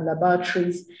advanced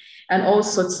laboratories, and all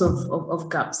sorts of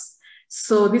gaps.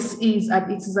 So it is at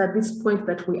this point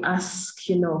that we ask,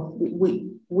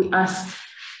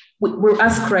 we'll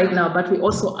ask right now, but we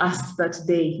also ask that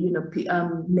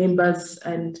members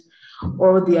and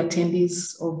all the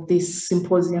attendees of this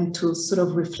symposium to sort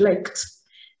of reflect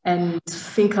and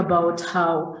think about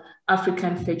how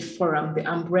African Phage Forum, the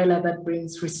umbrella that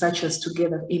brings researchers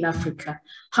together in Africa,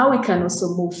 how we can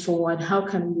also move forward, how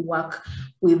can we work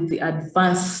with the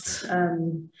advanced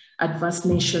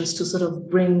nations to sort of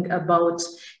bring about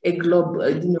a global,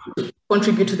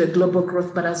 contribute to the global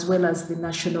growth, but as well as the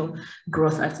national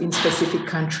growth in specific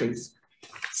countries.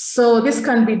 So this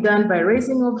can be done by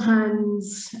raising of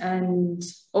hands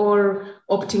or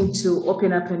opting to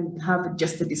open up and have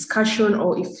just a discussion,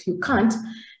 or if you can't,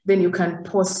 then you can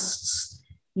post,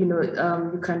 you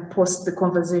can post the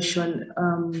conversation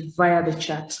via the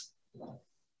chat.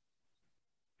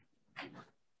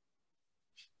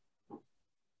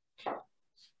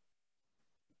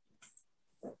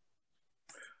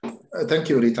 Thank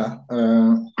you, Rita.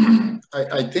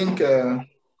 I think,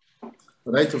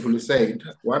 rightfully said,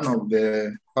 one of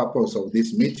the purpose of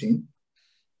this meeting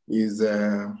is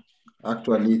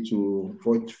actually to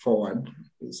forge forward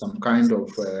some kind of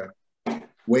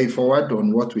way forward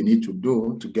on what we need to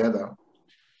do together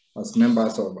as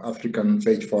members of African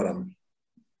Phage Forum.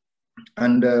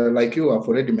 And like you have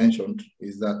already mentioned,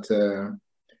 is that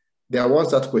there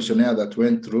was that questionnaire that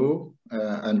went through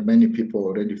and many people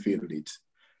already filled it.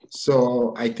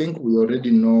 So I think we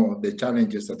already know the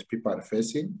challenges that people are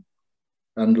facing.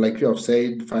 And like you have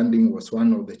said, funding was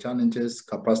one of the challenges,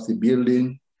 capacity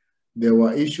building. There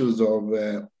were issues of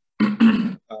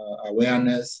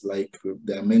awareness, like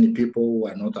there are many people who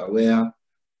are not aware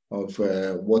of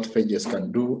what phages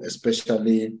can do,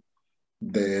 especially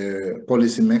the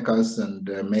policymakers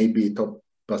and maybe top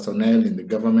personnel in the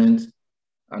government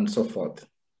and so forth.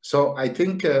 So I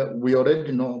think we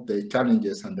already know the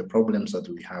challenges and the problems that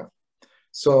we have.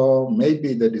 So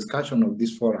maybe the discussion of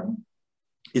this forum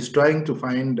is trying to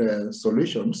find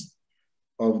solutions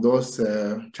of those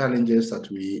challenges that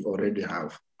we already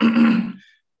have.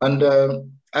 And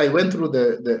I went through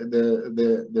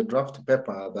the draft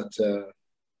paper that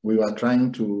we were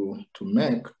trying to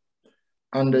make,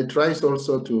 and I tried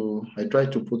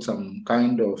to put some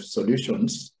kind of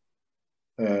solutions,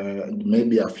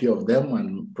 maybe a few of them,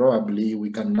 and probably we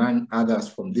can learn others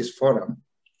from this forum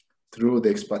through the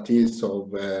expertise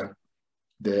of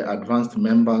the advanced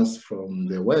members from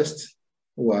the West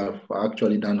who have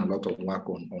actually done a lot of work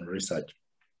on research.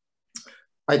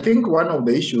 I think one of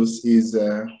the issues is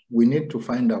we need to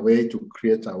find a way to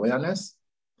create awareness,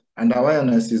 and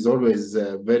awareness is always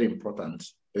very important,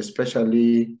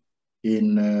 especially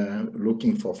in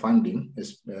looking for funding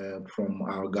from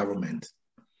our government.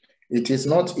 It is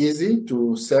not easy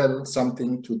to sell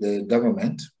something to the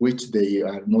government which they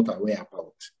are not aware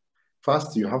about.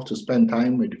 First, you have to spend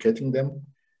time educating them.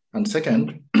 And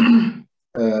second,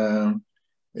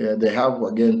 they have,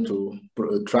 again, to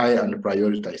try and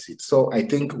prioritize it. So I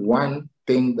think one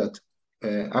thing that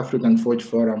African Phage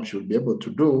Forum should be able to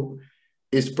do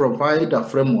is provide a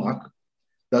framework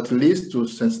that leads to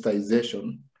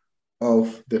sensitization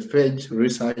of the phage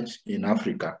research in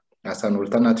Africa as an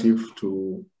alternative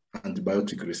to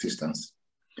antibiotic resistance.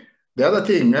 The other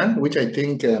thing, which I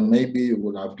think maybe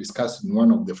we'll have discussed in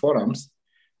one of the forums,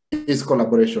 is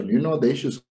collaboration. You know, the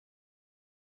issues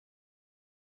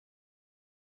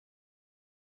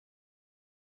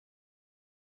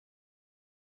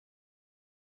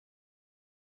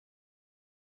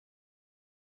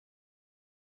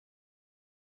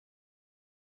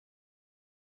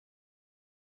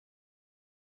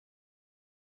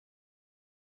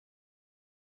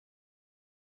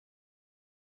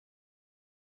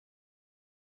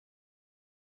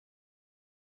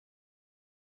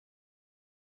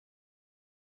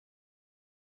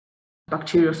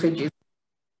bacteriophages.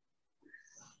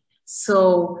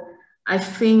 So I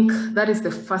think that is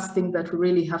the first thing that we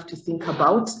really have to think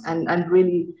about, and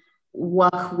really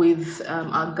work with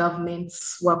our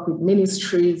governments, work with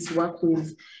ministries, work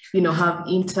with, have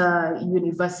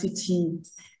inter-university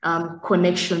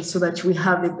connections so that we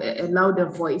have a louder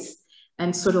voice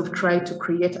and sort of try to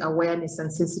create awareness and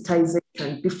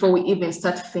sensitization before we even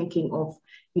start thinking of,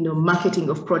 marketing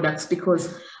of products.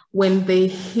 Because when they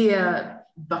hear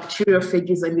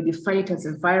bacteriophages and we define it as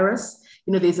a virus,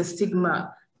 there's a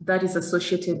stigma that is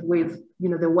associated with,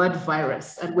 the word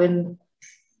virus. And when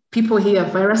people hear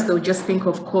virus, they'll just think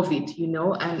of COVID,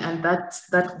 and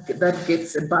that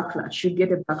gets a backlash. You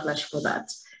get a backlash for that.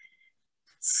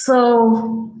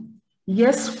 So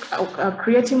yes,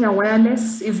 creating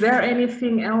awareness. Is there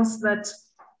anything else that,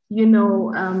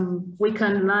 we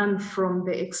can learn from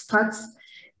the experts?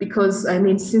 Because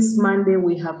since Monday,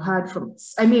 we have heard from,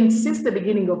 since the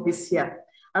beginning of this year,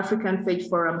 African Phage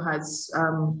Forum has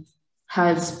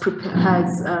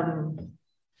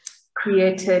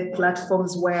created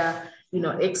platforms where,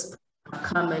 experts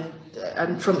come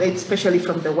and from, especially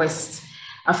from the West,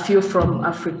 a few from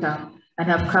Africa, and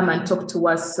have come and talked to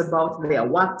us about their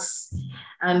works.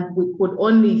 And we could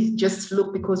only just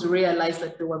look because we realized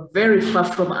that they were very far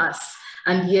from us.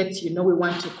 And yet, we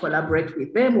want to collaborate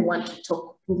with them. We want to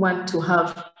talk, we want to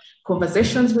have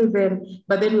conversations with them,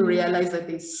 but then we realize that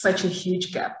there's such a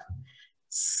huge gap.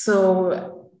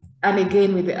 So, and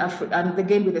again with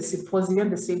the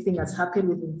Symposium, the same thing has happened.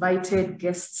 We've invited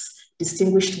guests,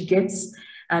 distinguished guests,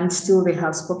 and still they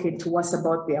have spoken to us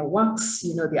about their works.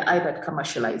 They're either at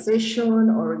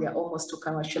commercialization or they're almost to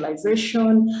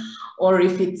commercialization, or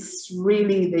if it's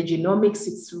really the genomics,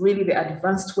 it's really the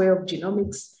advanced way of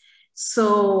genomics.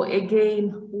 So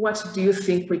again, what do you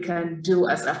think we can do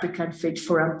as African Phage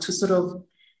Forum to sort of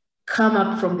come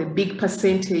up from the big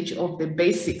percentage of the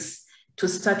basics to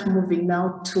start moving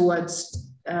now towards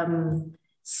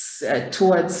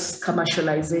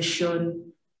commercialization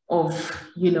of,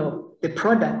 you know, the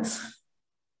products?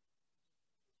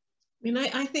 I mean,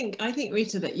 I think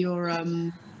Rita, that your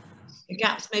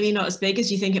gap's maybe not as big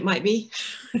as you think it might be.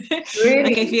 Really?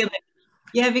 Like I feel that,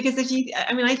 yeah, because if you,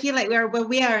 I mean, I feel like where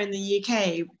we are in the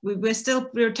UK, we're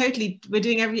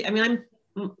doing every, I mean, I'm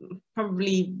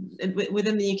probably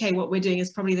within the UK, what we're doing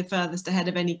is probably the furthest ahead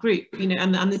of any group, you know,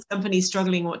 and this company's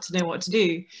struggling what to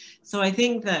do. So I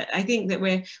think that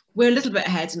we're a little bit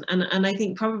ahead, and I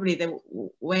think probably the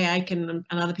way I can, and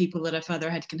other people that are further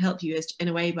ahead can help you, is in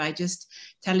a way by just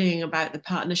telling you about the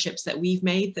partnerships that we've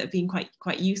made that have been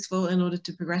quite useful in order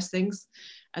to progress things.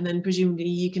 And then presumably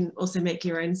you can also make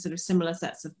your own sort of similar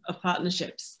sets of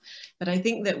partnerships. But I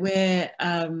think that we're,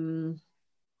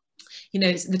 you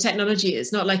know, the technology,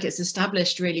 it's not like it's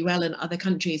established really well in other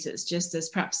countries. It's just there's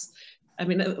perhaps, I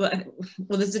mean, well,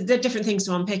 there are different things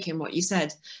to unpick in what you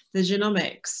said. The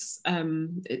genomics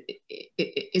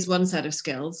is one set of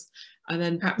skills, and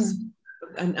then perhaps,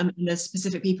 and there's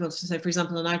specific people. So, for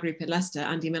example, in our group in Leicester,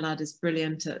 Andy Millard is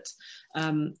brilliant at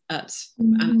annotating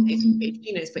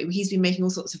genomes, but he's been making all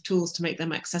sorts of tools to make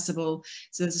them accessible.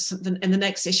 So there's something in the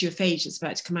next issue of Phage that's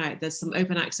about to come out. There's some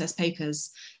open access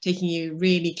papers taking you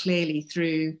really clearly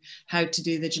through how to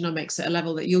do the genomics at a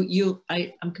level that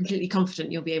I'm completely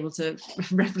confident you'll be able to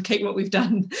replicate what we've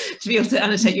done to be able to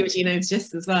annotate your genomes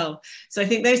just as well. So I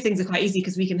think those things are quite easy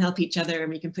because we can help each other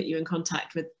and we can put you in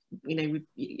contact with, you know,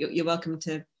 you're welcome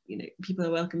to, you know, people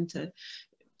are welcome to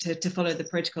follow the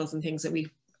protocols and things that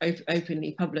we've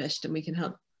openly published, and we can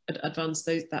help advance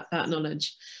that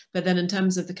knowledge. But then in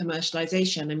terms of the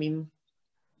commercialization, I mean,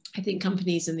 I think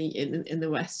companies in the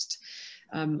West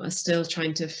are still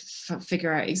trying to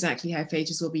figure out exactly how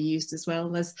phages will be used as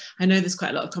well. I know there's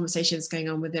quite a lot of conversations going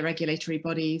on with the regulatory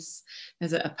bodies.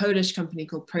 There's a Polish company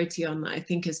called Proteon that I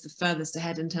think is the furthest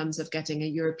ahead in terms of getting a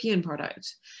European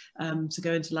product to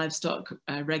go into livestock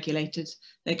regulated.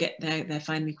 They're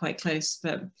finally quite close,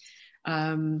 but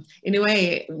in a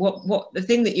way, what the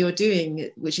thing that you're doing,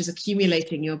 which is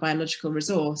accumulating your biological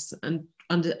resource and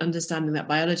understanding that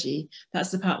biology,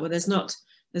 that's the part where there's not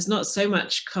so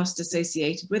much cost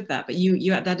associated with that, but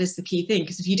that is the key thing,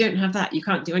 because if you don't have that, you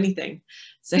can't do anything.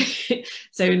 So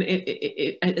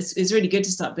it's really good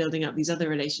to start building up these other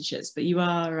relationships. But you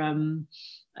are, I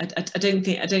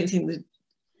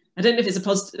don't know if it's a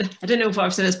positive. I don't know if what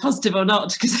I've said is positive or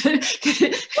not, because yes,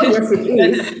 it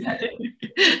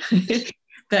is.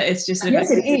 But it's just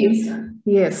yes, it is.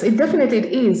 Yes, it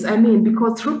definitely is. I mean,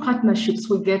 because through partnerships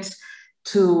we get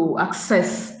to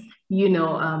access, you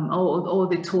know, all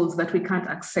the tools that we can't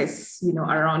access, you know,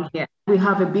 around here. We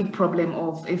have a big problem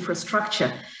of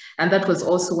infrastructure, and that was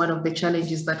also one of the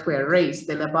challenges that were raised,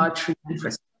 the laboratory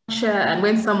infrastructure. And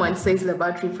when someone says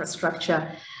laboratory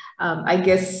infrastructure, I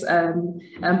guess,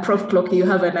 Prof. Clokie, you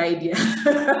have an idea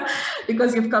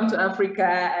because you've come to Africa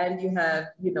and you have,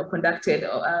 you know, conducted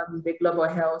the global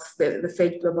health, the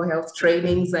Phage global health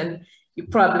trainings, and you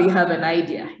probably have an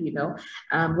idea, you know.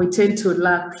 We tend to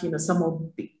lack, you know, some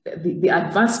of the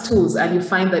advanced tools, and you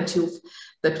find that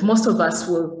that most of us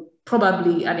will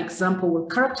probably, an example, will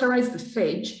characterize the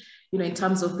phage, you know, in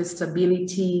terms of the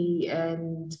stability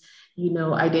and, you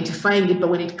know, identifying it. But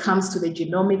when it comes to the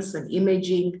genomics and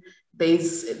imaging,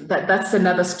 that's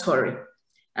another story.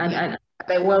 And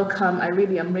I welcome, I'm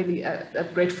really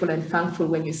grateful and thankful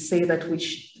when you say that,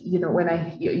 which, you know,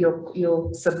 when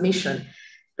your submission,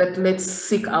 that let's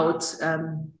seek out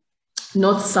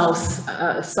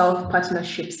North-South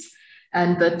partnerships,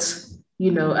 and that,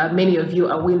 you know, many of you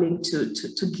are willing to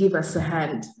give us a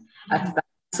hand at that.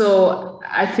 So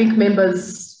I think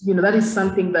members, you know, that is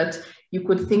something that you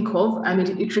could think of. I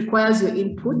mean, it requires your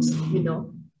input, you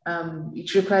know,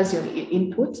 it requires your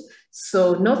input.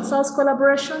 So North-South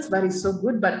collaborations, that is so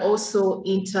good, but also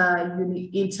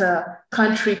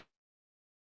inter-country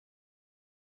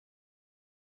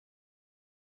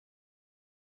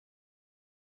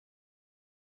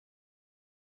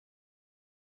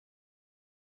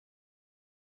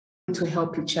to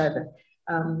help each other.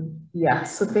 Yeah,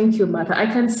 so thank you, Martha. I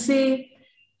can see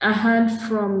a hand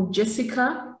from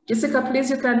Jessica. Jessica, please,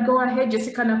 you can go ahead.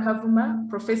 Jessica Nakavuma,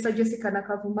 Professor Jessica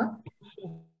Nakavuma.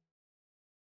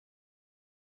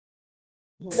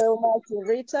 So much,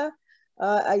 Rita.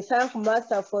 I thank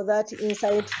Martha for that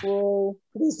insightful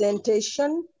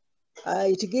presentation.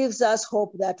 It gives us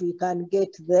hope that we can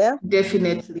get there.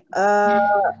 Definitely.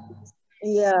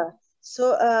 Yeah.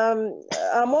 So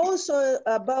I'm also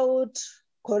about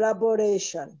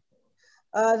collaboration.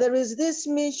 There is this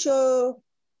mutual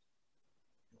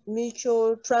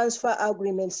mutual transfer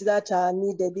agreements that are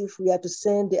needed if we are to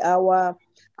send our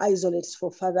isolates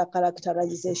for further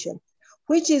characterization,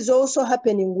 which is also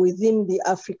happening within the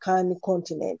African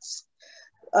continents.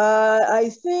 I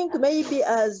think maybe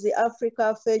as the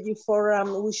Africa Phage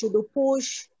Forum, we should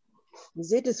push,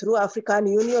 is it through African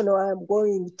Union or I'm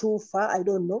going too far? I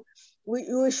don't know.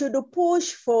 We should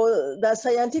push for the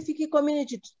scientific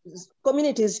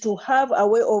communities to have a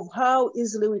way of how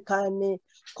easily we can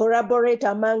collaborate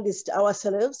amongst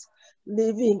ourselves,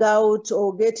 leaving out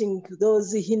or getting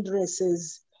those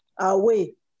hindrances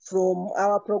away from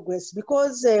our progress.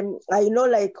 Because I know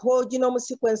like whole genome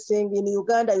sequencing in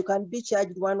Uganda, you can be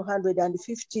charged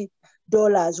 $150,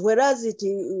 whereas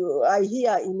I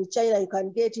hear in China, you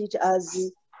can get it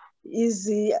as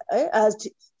easy, as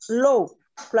low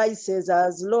prices,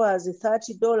 as low as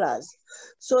 $30.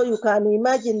 So you can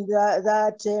imagine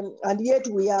that and yet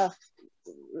we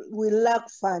lack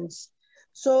funds.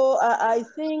 So I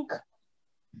think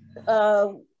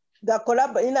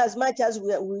in as much as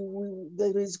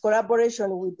there is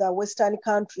collaboration with the Western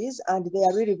countries and they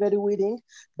are really very willing,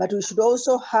 but we should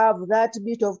also have that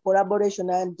bit of collaboration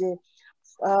and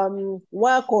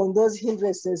work on those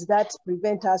hindrances that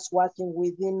prevent us working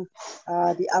within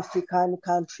the African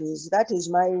countries. That is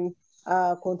my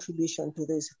contribution to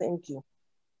this. Thank you.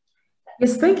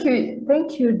 Yes, thank you.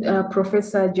 Thank you,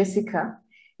 Professor Jessica.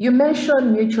 You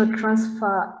mentioned mutual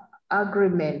transfer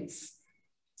agreements.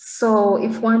 So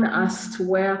if one asked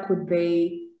where could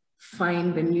they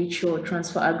find the mutual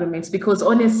transfer agreements, because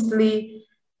honestly,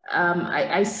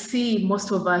 I see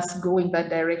most of us go in that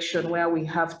direction where we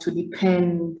have to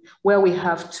depend, where we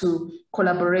have to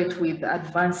collaborate with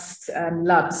advanced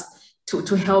labs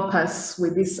to help us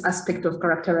with this aspect of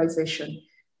characterization.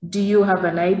 Do you have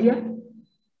an idea?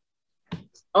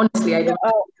 Honestly, I don't.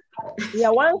 Yeah,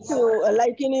 once you,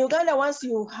 like in Uganda, once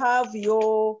you have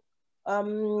your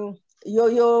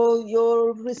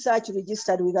research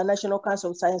registered with the National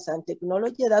Council of Science and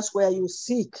Technology, that's where you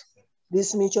seek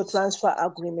this mutual transfer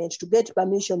agreement to get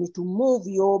permission to move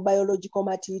your biological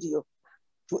material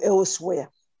to elsewhere.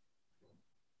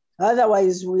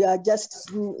 Otherwise, we are just,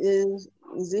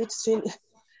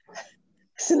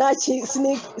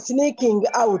 sneaking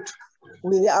out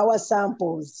with our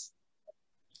samples.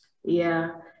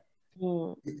 Yeah.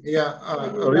 Yeah,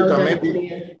 Rita,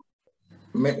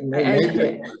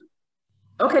 maybe.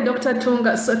 Okay, Dr.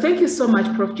 Tunga. So thank you so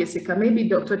much, Prof. Jessica. Maybe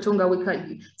Dr. Tunga, we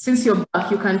can, since you're back,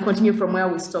 you can continue from where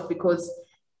we stopped because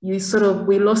we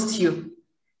lost you.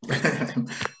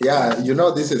 Yeah, you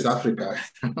know, this is Africa.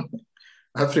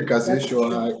 Africa's issue.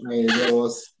 There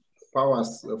was power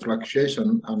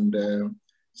fluctuation and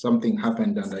something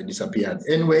happened and I disappeared.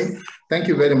 Anyway, thank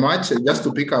you very much. Just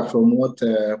to pick up from what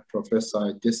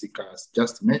Professor Jessica has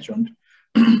just mentioned,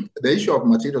 the issue of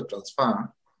material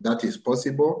transfer, that is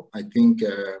possible. I think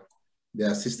there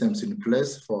are systems in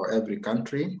place for every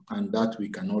country and that we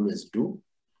can always do.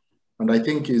 And I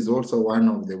think is also one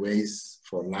of the ways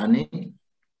for learning,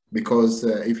 because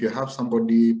if you have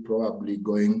somebody probably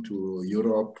going to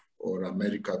Europe or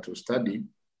America to study,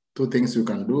 two things you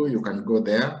can do. You can go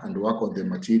there and work on the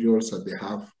materials that they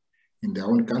have in their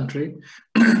own country,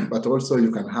 but also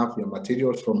you can have your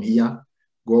materials from here,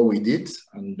 go with it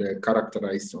and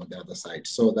characterize on the other side.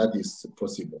 So that is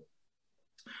possible.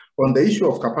 On the issue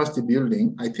of capacity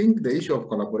building, I think the issue of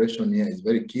collaboration here is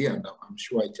very key, and I'm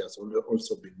sure it has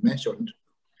also been mentioned,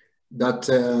 that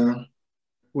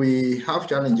we have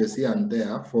challenges here and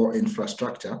there for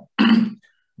infrastructure,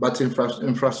 but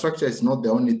infrastructure is not the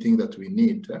only thing that we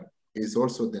need. It's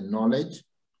also the knowledge.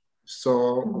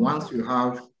 So once you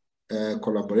have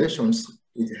collaborations,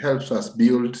 it helps us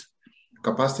build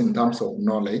capacity in terms of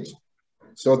knowledge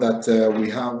so that we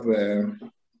have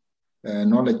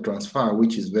knowledge transfer,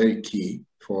 which is very key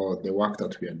for the work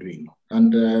that we are doing.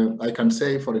 And I can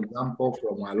say, for example,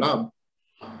 from our lab,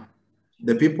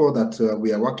 the people that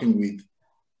we are working with,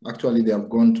 actually they have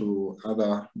gone to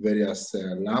other various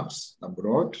labs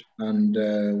abroad, and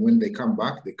when they come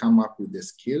back, they come up with the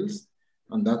skills,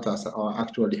 and that has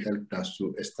actually helped us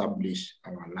to establish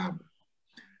our lab.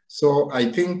 So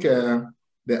I think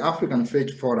the African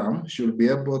Phage Forum should be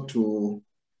able to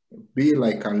be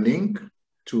like a link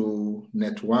to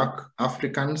network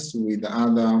Africans with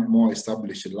other more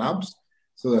established labs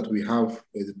so that we have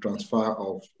a transfer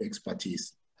of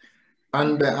expertise.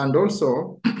 And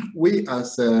also, we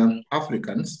as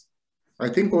Africans, I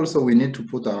think also we need to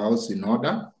put our house in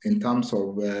order in terms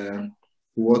of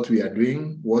what we are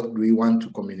doing, what do we want to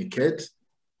communicate,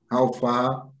 how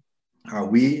far are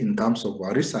we in terms of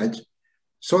our research,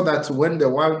 so that when the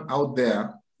world out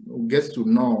there gets to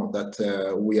know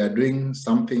that we are doing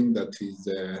something that is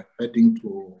heading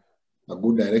to a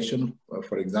good direction,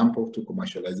 for example, to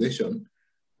commercialization,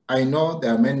 I know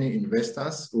there are many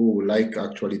investors who would like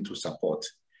actually to support.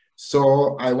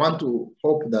 So I want to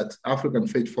hope that African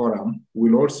Phage Forum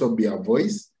will also be a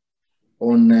voice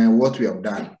on what we have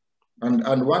done.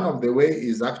 And one of the ways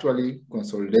is actually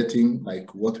consolidating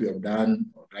like what we have done,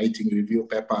 writing review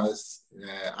papers,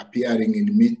 appearing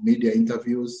in media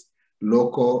interviews,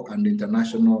 local and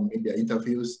international media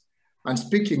interviews, and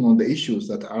speaking on the issues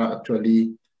that are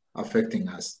actually affecting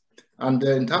us. And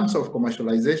in terms of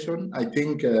commercialization, I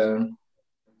think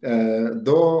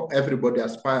though everybody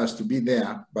aspires to be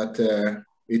there, but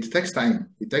it takes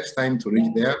time. It takes time to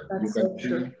reach there. That's so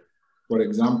true. For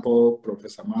example,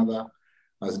 Professor Mother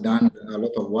has done a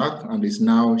lot of work and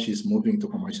she's moving to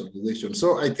commercialization.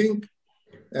 So I think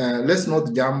let's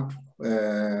not jump,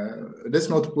 let's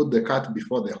not put the cart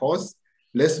before the horse.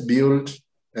 Let's build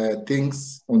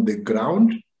things on the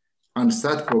ground and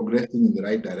start progressing in the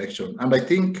right direction. And I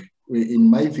think, in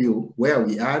my view, where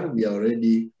we are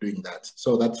already doing that.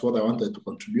 So that's what I wanted to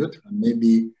contribute. And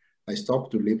maybe I stop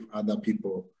to leave other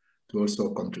people to also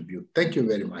contribute. Thank you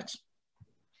very much.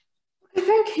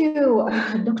 Thank you,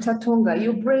 Dr. Tonga.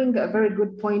 You bring a very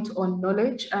good point on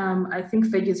knowledge. I think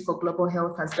Phages for Global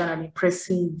Health has done an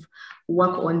impressive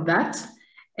work on that.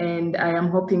 And I am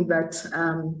hoping that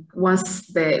once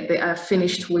they are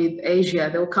finished with Asia,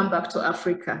 they'll come back to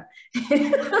Africa.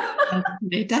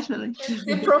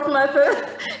 Definitely. Prof.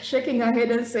 Martha shaking her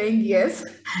head and saying yes.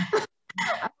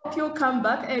 I hope you'll come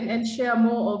back and share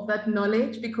more of that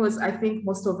knowledge, because I think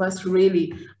most of us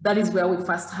really, that is where we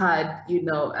first had, you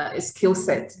know, a skill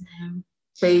set,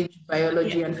 phage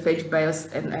biology and phage bios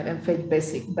and phage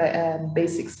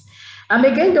basics.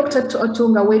 Again, Dr.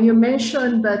 Otunga, when you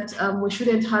mentioned that we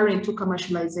shouldn't hurry into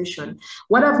commercialization,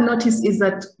 what I've noticed is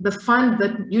that the fund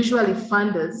that usually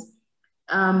funders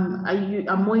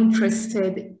are more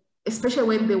interested,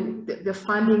 especially when the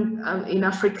funding in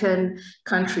African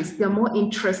countries, they're more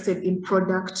interested in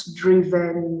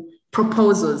product-driven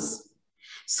proposals.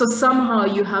 So somehow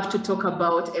you have to talk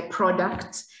about a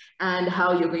product and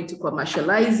how you're going to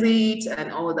commercialize it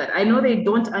and all that. I know they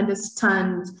don't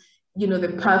understand, you know,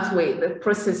 the pathway, the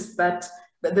process that,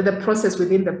 the process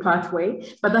within the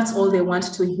pathway, but that's all they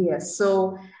want to hear.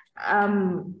 So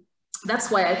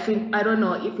that's why I think, I don't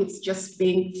know if it's just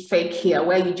being fake here,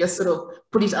 where you just sort of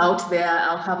put it out there,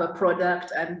 I'll have a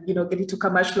product and, you know, get it to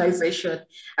commercialization.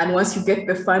 And once you get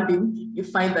the funding, you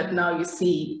find that now you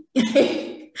see,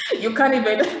 you can't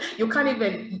even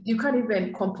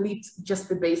complete just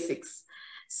the basics.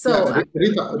 So yeah,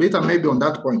 Rita, maybe on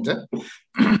that point,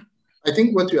 I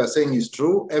think what you are saying is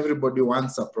true. Everybody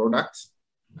wants a product,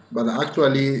 but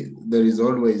actually there is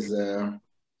always a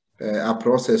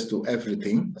process to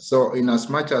everything. So in as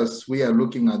much as we are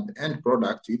looking at the end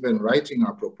product, even writing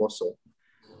a proposal,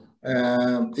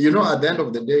 you know, at the end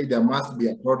of the day, there must be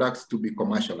a product to be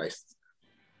commercialized.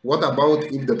 What about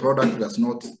if the product does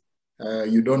not,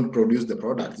 you don't produce the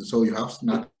product, so you have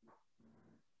nothing?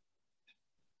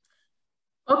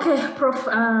 Okay, Prof.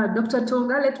 Dr.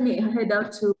 Tonga, let me head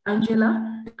out to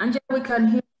Angela. Angela, we can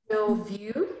hear your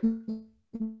view.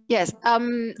 Yes,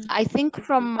 I think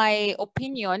from my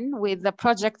opinion with the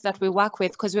projects that we work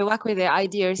with, because we work with the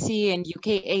IDRC and UK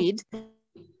Aid.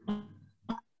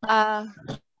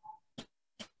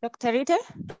 Dr. Rita?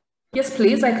 Yes,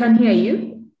 please, I can hear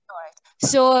you. All right.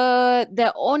 So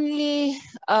the only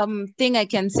thing I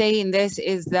can say in this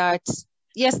is that,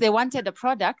 yes, they wanted a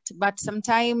product, but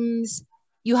sometimes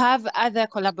you have other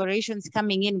collaborations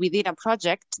coming in within a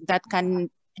project that can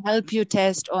help you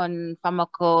test on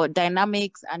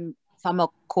pharmacodynamics and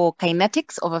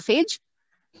pharmacokinetics of a phage.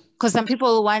 Because some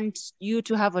people want you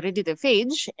to have already the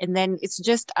phage, and then it's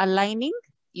just aligning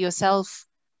yourself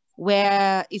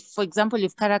where, if, for example,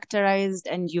 you've characterized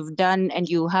and you've done, and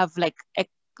you have like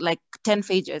 10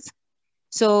 phages.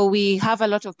 So we have a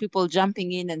lot of people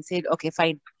jumping in and said, okay,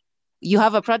 fine, you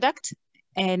have a product,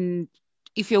 and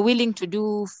if you're willing to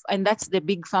do, and that's the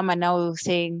big pharma now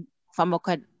saying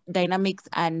pharmacodynamics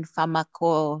and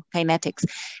pharmacokinetics.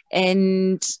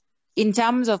 And in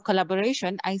terms of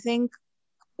collaboration, I think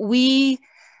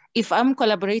if I'm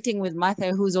collaborating with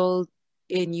Martha, who's all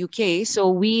in UK, so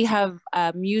we have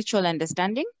a mutual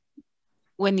understanding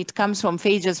when it comes from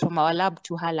phages from our lab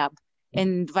to her lab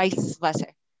and vice versa.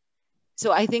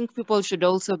 So I think people should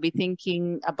also be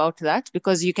thinking about that,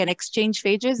 because you can exchange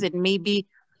phages and maybe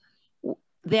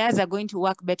theirs are going to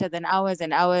work better than ours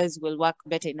and ours will work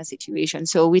better in a situation.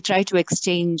 So we try to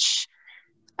exchange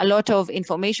a lot of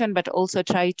information, but also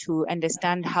try to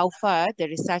understand how far the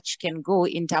research can go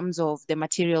in terms of the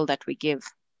material that we give.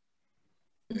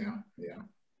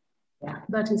 Yeah,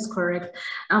 that is correct.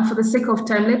 For the sake of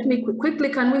time, let me quickly,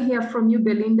 can we hear from you,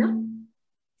 Belinda?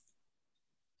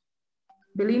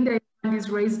 Belinda, your hand is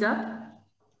raised up.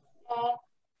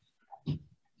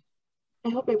 I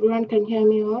hope everyone can hear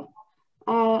me well.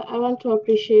 I want to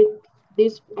appreciate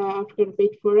this African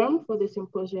Phage Forum for the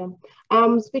symposium.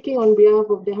 I'm speaking on behalf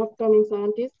of the upcoming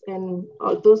scientists and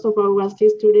those of us who are still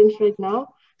students right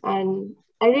now. And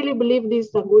I really believe this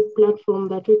is a good platform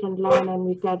that we can learn and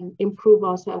we can improve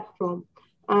ourselves from.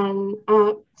 And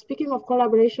speaking of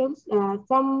collaborations,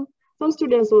 some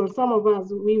students or some of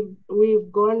us,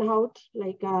 we've gone out,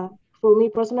 like for me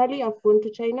personally, I've gone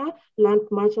to China, learned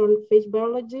much on phage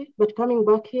biology, but coming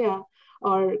back here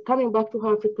or coming back to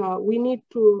Africa, we need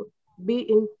to be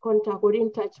in contact or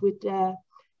in touch with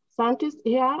scientists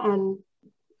here.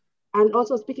 And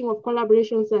also speaking of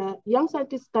collaborations, young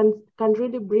scientists can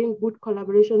really bring good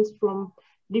collaborations from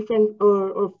different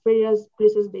or various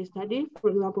places they study, for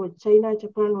example, China,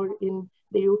 Japan, or in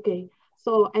the UK.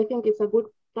 So I think it's a good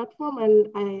platform,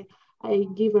 and I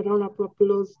give a round of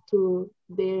applause to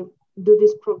do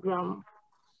this program.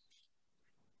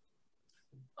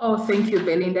 Oh, thank you,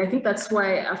 Belinda. I think that's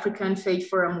why African Phage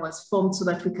Forum was formed, so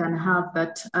that we can have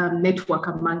that network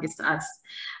amongst us.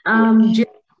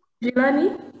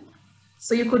 Jilani,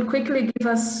 so you could quickly give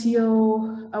us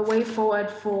a way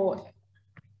forward for,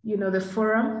 the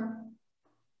forum.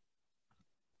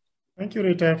 Thank you,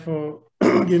 Rita, for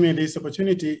giving me this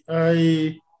opportunity.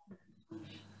 I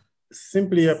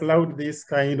simply applaud this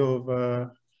kind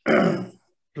of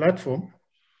platform.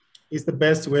 It's the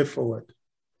best way forward.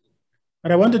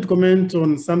 And I wanted to comment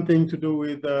on something to do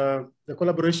with the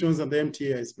collaborations and the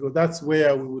MTAs, because that's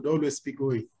where we would always be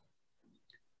going.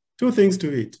 Two things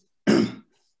to it.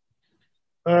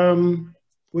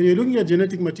 When you're looking at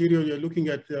genetic material, you're looking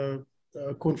at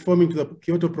conforming to the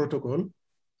Kyoto Protocol.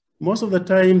 Most of the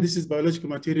time, this is biological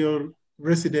material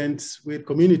residents with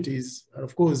communities. And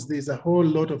of course, there's a whole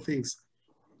lot of things.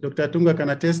 Dr. Tunga can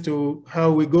attest to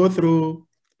how we go through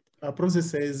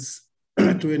processes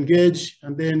to engage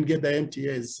and then get the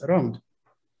MTAs around.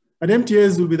 And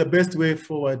MTAs will be the best way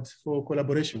forward for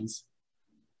collaborations.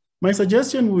 My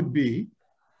suggestion would be,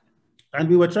 and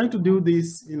we were trying to do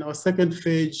this in our second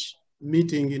Phage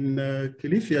meeting in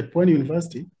Kilifi at Pwani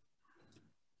University,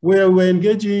 where we're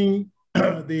engaging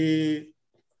the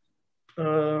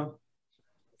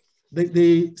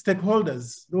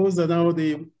stakeholders. Those are now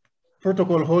the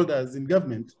protocol holders in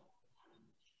government.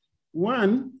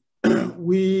 One,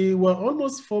 we were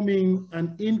almost forming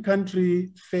an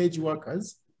in-country Phage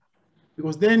workers,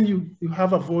 because then you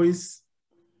have a voice,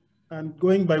 and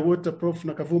going by what Prof.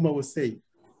 Nakavuma was saying,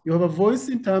 you have a voice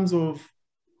in terms of,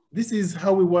 this is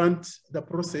how we want the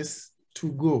process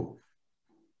to go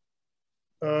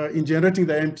in generating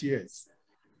the MTAs.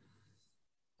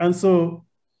 And so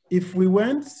if we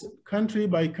went country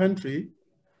by country,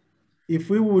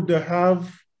 if we would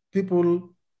have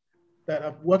people that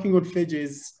are working on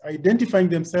phages, identifying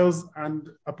themselves and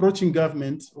approaching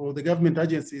government or the government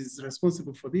agencies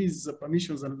responsible for these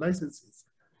permissions and licenses,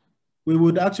 we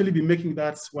would actually be making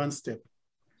that one step.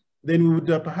 Then we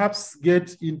would perhaps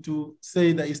get into,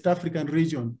 say, the East African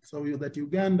region. So that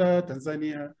Uganda,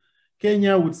 Tanzania,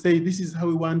 Kenya would say, this is how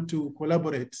we want to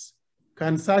collaborate.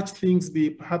 Can such things be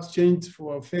perhaps changed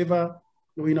for our favor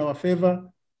or in our favor?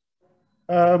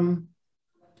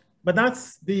 But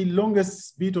that's the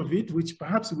longest bit of it, which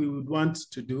perhaps we would want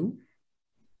to do.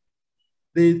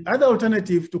 The other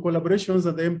alternative to collaborations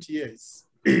and the MTAs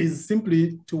is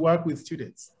simply to work with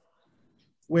students,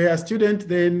 where a student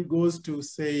then goes to,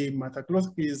 say, Martha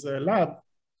Clokie's lab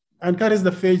and carries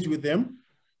the phage with them.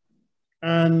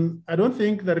 And I don't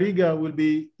think the rigor will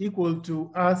be equal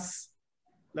to us,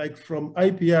 like from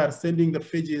IPR, sending the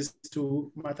phages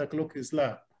to Martha Clokie's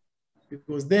lab,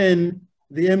 because then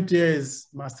the MTAs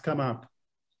must come up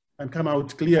and come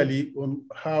out clearly on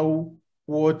how,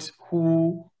 what,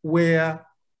 who, where,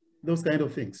 those kind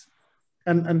of things.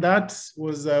 And that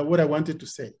was what I wanted to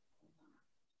say.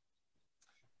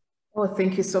 Oh,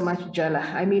 thank you so much, Jala.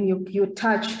 I mean, you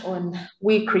touch on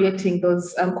we creating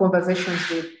those conversations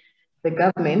with the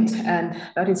government, and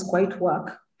that is quite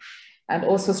work. And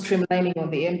also streamlining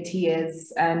on the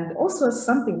MTAs. And also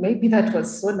something maybe that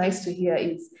was so nice to hear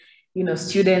is,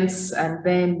 students, and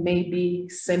then maybe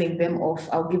sending them off.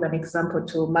 I'll give an example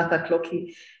to Martha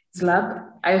Clokie's lab.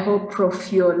 I hope,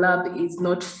 Prof, your lab is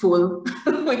not full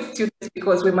with students,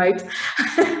 because we might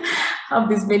have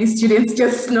these many students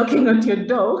just knocking on your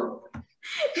door.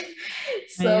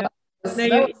 So that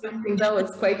was something that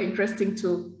was quite interesting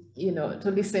to,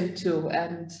 to listen to.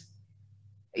 And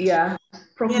yeah,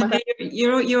 Prof.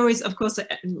 Yeah, you're always, of course,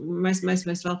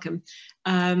 most welcome.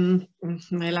 My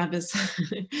lab is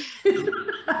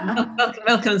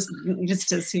welcomes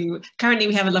visitors who currently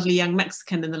we have a lovely young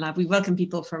Mexican in the lab. We welcome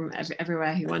people from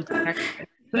everywhere who want to.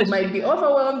 We might be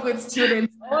overwhelmed with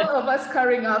students, all of us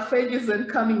carrying our phages and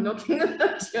coming knocking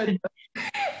at your door.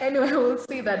 Anyway, we'll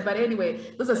see that. But anyway,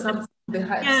 those are some of the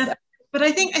heights. Yeah, but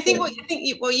I think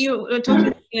what you were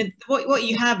talking, what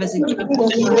you have as a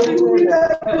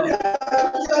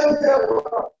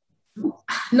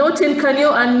Notin, can you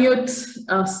unmute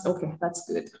us? Okay, that's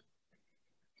good.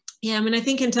 Yeah, I mean, I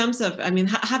think in terms of, I mean,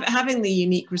 having the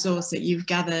unique resource that you've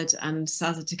gathered and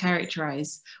started to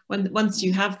characterize, once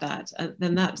you have that,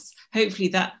 then that's hopefully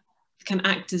that can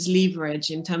act as leverage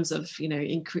in terms of, you know,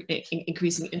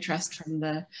 increasing interest from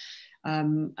the,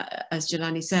 as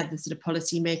Jelani said, the sort of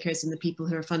policy makers and the people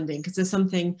who are funding, because there's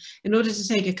something, in order to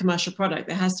take a commercial product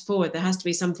that has forward, there has to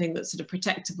be something that's sort of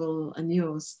protectable and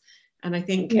yours. And I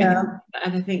think, yeah.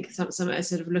 and I think some sort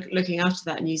of looking after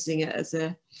that and using it as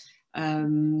a,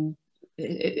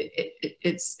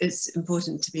 it's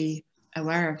important to be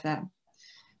aware of that.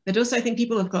 But also I think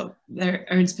people have got their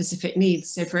own specific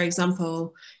needs. So for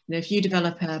example, you know, if you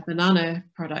develop a banana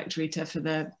product, Rita, for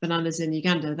the bananas in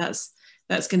Uganda, that's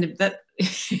going to,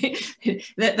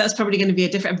 that's probably going to be a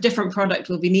different product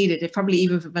will be needed, probably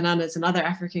even for bananas in other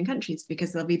African countries,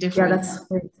 because there'll be different,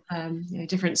 you know,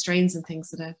 different strains and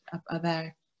things that are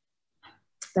there.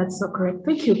 That's so correct.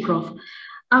 Thank you, Prof.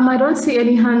 I don't see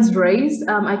any hands raised.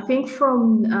 I think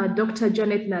from Dr.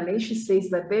 Janet Nale, she says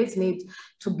that there is need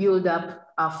to build up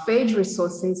Phage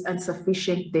resources and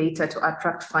sufficient data to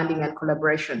attract funding and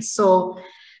collaboration. So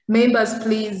members,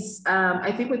 please,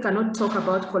 I think we cannot talk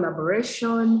about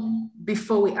collaboration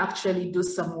before we actually do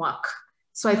some work.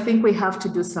 So I think we have to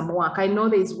do some work. I know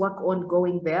there is work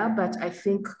ongoing there, but I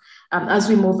think as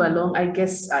we move along, I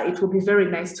guess it will be very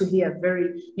nice to hear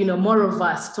more of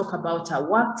us talk about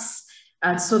our works,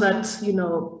 and so that, you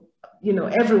know,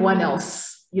 everyone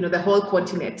else, the whole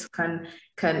continent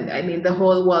I mean, the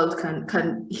whole world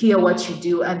can hear what you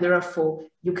do, and therefore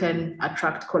you can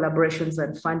attract collaborations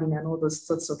and funding and all those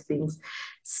sorts of things.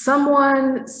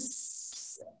 Someone,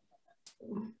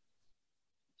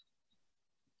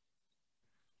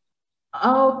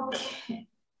 okay,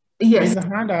 yes. There's a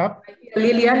hand up.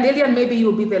 Lillian, maybe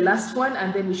you'll be the last one,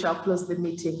 and then we shall close the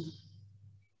meeting.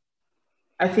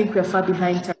 I think we're far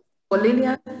behind time. For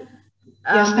Lillian.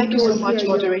 Yes, thank you so much,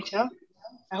 moderator.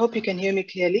 I hope you can hear me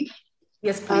clearly.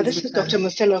 Yes, please. This is Dr.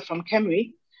 Muselo from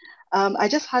Kemri. I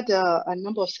just had a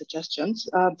number of suggestions.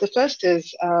 The first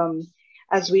is,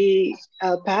 as we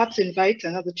perhaps invite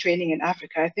another training in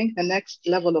Africa, I think the next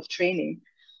level of training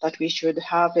that we should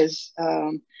have is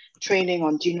training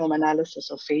on genome analysis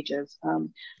of phages.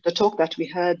 The talk that we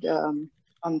heard on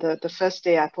the first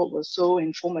day I thought was so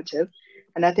informative.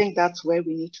 And I think that's where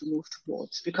we need to move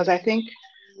towards, because I think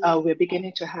we're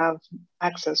beginning to have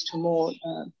access to more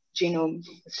genome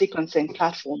sequencing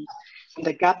platforms. And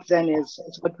the gap then is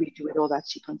what we do with all that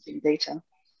sequencing data.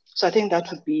 So I think that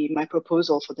would be my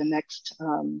proposal for the next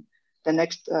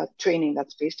training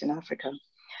that's based in Africa.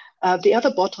 The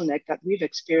other bottleneck that we've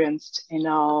experienced in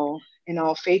our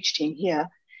Phage team here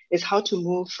is how to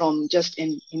move from just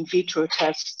in vitro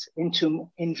tests into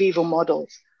in vivo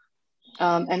models.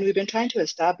 And we've been trying to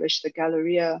establish the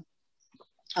Galleria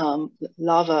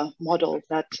larva model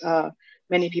that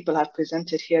many people have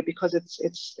presented here, because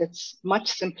it's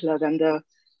much simpler than the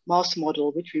mouse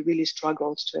model, which we really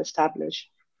struggled to establish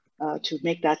to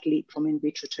make that leap from in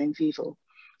vitro to in vivo.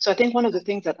 So I think one of the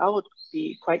things that I would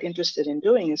be quite interested in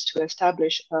doing is to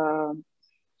establish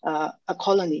a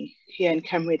colony here in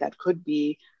Kemri that could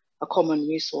be a common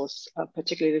resource,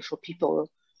 particularly for people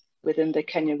within the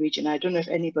Kenya region. I don't know if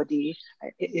anybody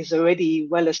is already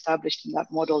well established in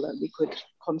that model that we could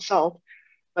consult,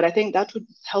 but I think that would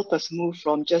help us move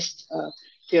from just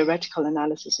theoretical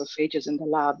analysis of phages in the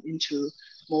lab into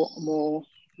more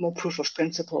proof of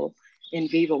principle in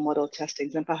vivo model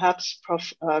testings. And perhaps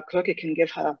Prof. Clokie can give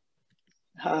her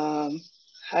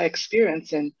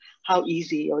experience in how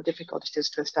easy or difficult it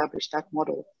is to establish that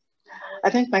model.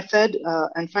 I think my third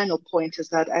and final point is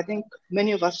that I think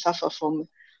many of us suffer from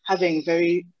having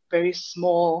very, very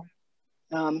small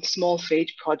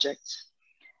phage projects.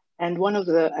 And one of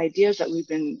the ideas that we've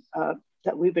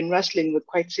been wrestling with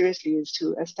quite seriously is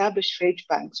to establish phage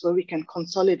banks where we can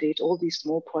consolidate all these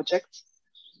small projects.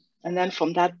 And then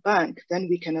from that bank, then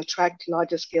we can attract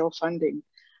larger scale funding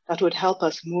that would help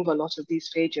us move a lot of these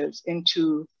phages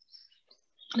into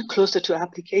closer to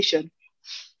application.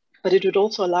 But it would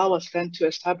also allow us then to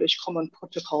establish common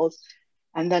protocols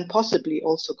and then possibly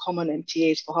also common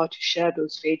MTAs for how to share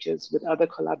those phages with other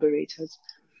collaborators.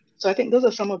 So I think those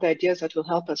are some of the ideas that will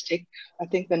help us take, I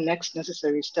think, the next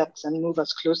necessary steps and move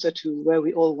us closer to where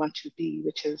we all want to be,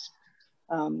 which is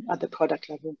at the product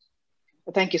level.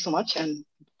 But thank you so much, and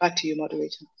back to you,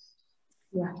 moderator.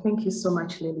 Yeah, thank you so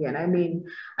much, Lillian. I mean,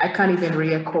 I can't even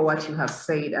re-echo what you have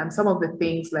said. And some of the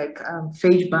things like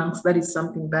phage banks, that is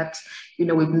something that, you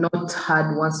know, we've not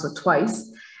had once or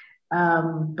twice.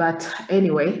 But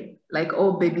anyway, like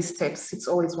all baby steps, it's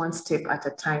always one step at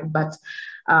a time. But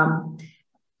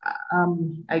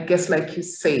I guess, like you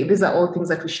say, these are all things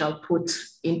that we shall put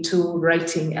into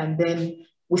writing, and then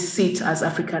we sit as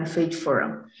African Phage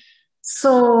Forum.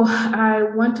 So I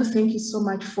want to thank you so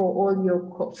much for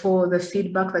all the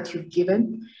feedback that you've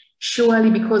given.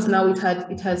 Surely, because now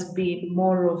it has been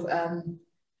more of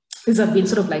these have been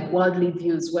sort of like worldly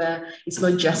views, where it's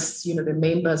not just, you know, the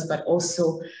members, but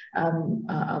also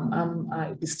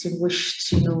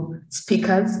distinguished, you know,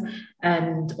 speakers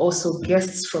and also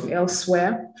guests from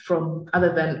elsewhere, from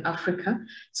other than Africa,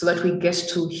 so that we get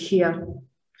to hear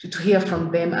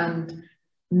from them and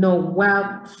know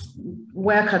where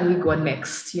can we go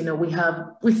next. You know,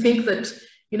 we think that,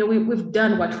 you know, we've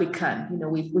done what we can. You know,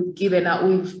 we've given out,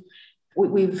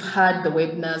 we've had the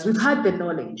webinars, we've had the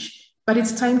knowledge. But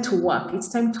it's time to work. It's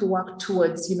time to work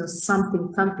towards, you know,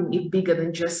 something bigger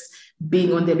than just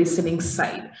being on the listening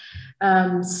side.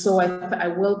 So I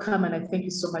welcome and I thank you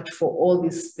so much for all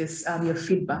this your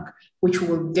feedback, which we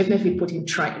will definitely put in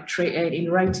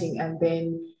writing, and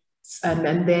then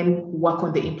work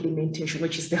on the implementation,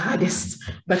 which is the hardest.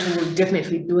 But we will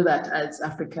definitely do that as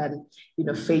African, you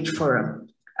know, Phage Forum.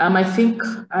 I think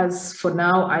as for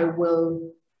now, I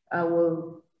will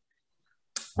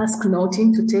ask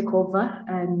Noting to take over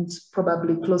and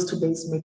probably close today's meeting.